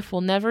 my wife will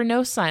never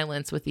know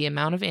silence with the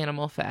amount of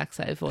animal facts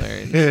I've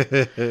learned.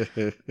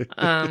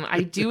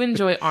 I do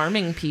enjoy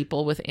arming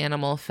people with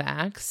animal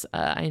facts.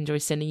 I enjoy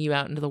sending you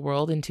out into the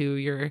world, into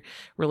your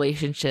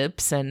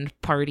relationships and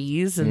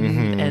parties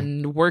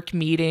and work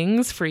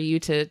meetings for you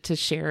to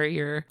share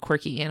your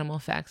quirky animal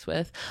facts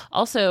with.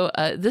 Also,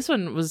 this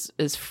one was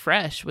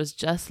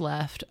just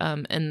left.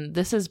 And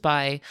this is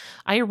by,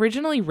 I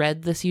originally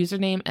read this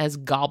username as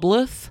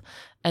Gobleth,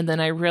 And then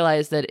I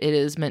realized that it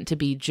is meant to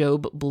be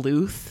Job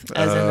Bluth,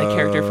 as in the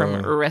character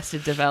from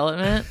Arrested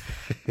Development.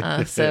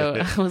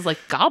 So I was like,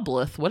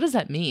 Gobleth, what does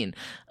that mean?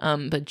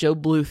 But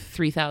Job Bluth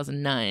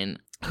 3009,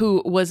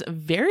 who was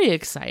very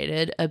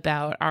excited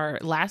about our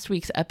last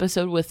week's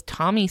episode with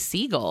Tommy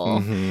Siegel.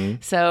 Mm-hmm.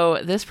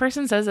 So this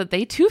person says that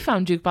they too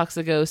found Jukebox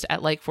the Ghost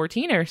at like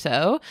 14 or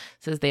so.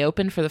 Says they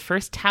opened for the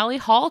first Tally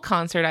Hall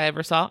concert I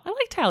ever saw. I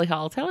like Tally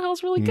Hall. Tally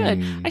Hall's really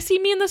good. I see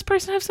me and this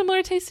person have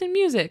similar taste in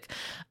music.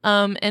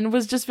 And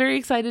was just very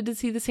excited to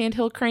see the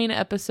Sandhill Crane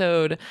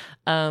episode.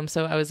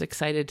 So I was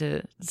excited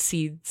to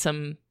see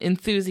some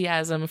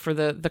enthusiasm for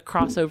the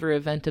crossover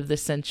event of the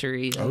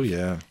century. Oh,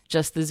 yeah.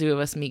 Just the Zoo of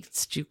Us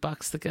meets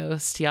Jukebox the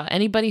Ghost. Yeah,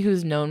 anybody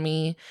who's known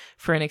me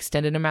for an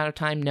extended amount of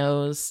time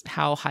knows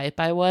how hype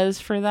I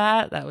was for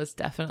that. That was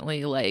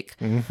definitely like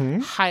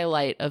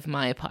highlight of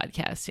my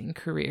podcasting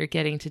career,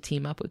 getting to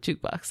team up with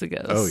Jukebox the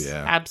Ghost. Oh,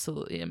 yeah.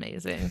 Absolutely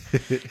amazing.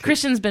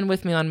 Christian's been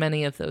with me on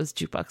many of those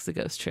Jukebox the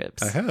Ghost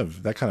trips. I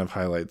have. That kind of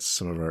highlights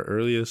some of our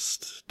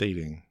earliest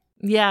dating.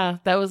 Yeah,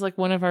 that was like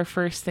one of our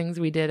first things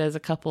we did as a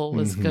couple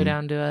was go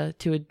down to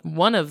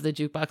one of the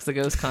Jukebox the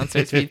Ghost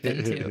concerts we've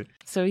been to.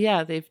 So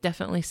yeah, they've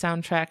definitely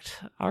soundtracked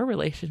our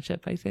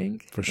relationship, I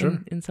think. For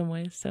sure. In some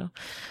ways. So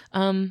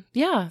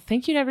yeah,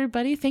 thank you to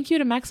everybody. Thank you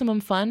to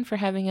Maximum Fun for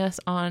having us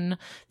on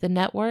the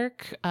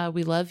network.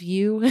 We love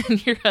you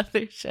and your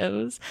other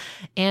shows.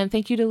 And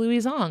thank you to Louis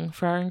Zong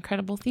for our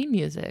incredible theme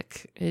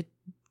music.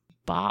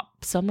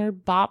 Summer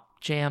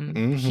bop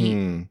jam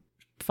heat.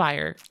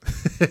 Fire.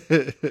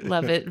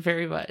 Love it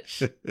very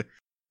much.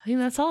 I think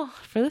that's all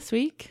for this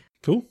week.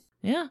 Cool.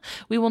 Yeah.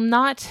 We will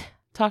not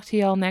talk to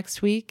y'all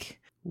next week.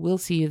 We'll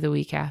see you the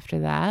week after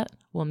that.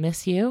 We'll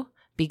miss you.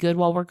 Be good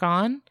while we're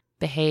gone.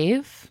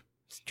 Behave.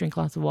 Drink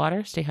lots of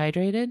water. Stay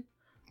hydrated.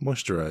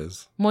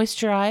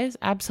 Moisturize.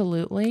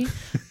 Absolutely.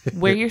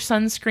 Wear your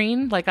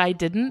sunscreen like I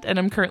didn't, and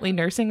I'm currently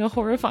nursing a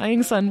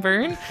horrifying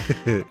sunburn.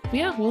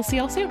 Yeah, we'll see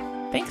y'all soon.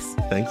 Thanks.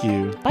 Thank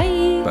you.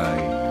 Bye.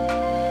 Bye.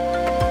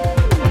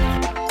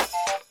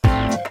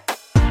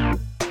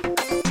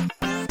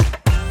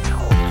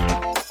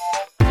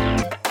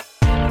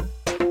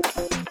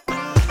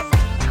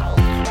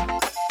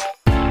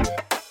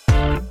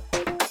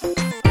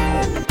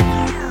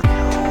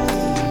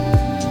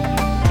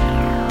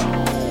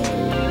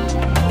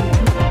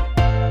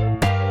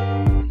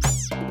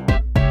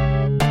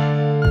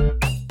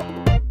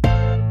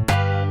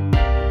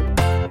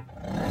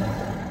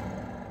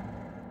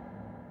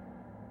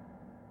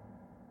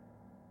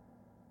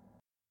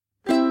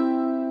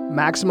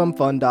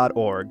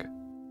 MaximumFun.org.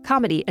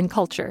 Comedy and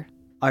culture.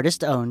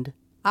 Artist owned.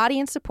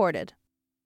 Audience supported.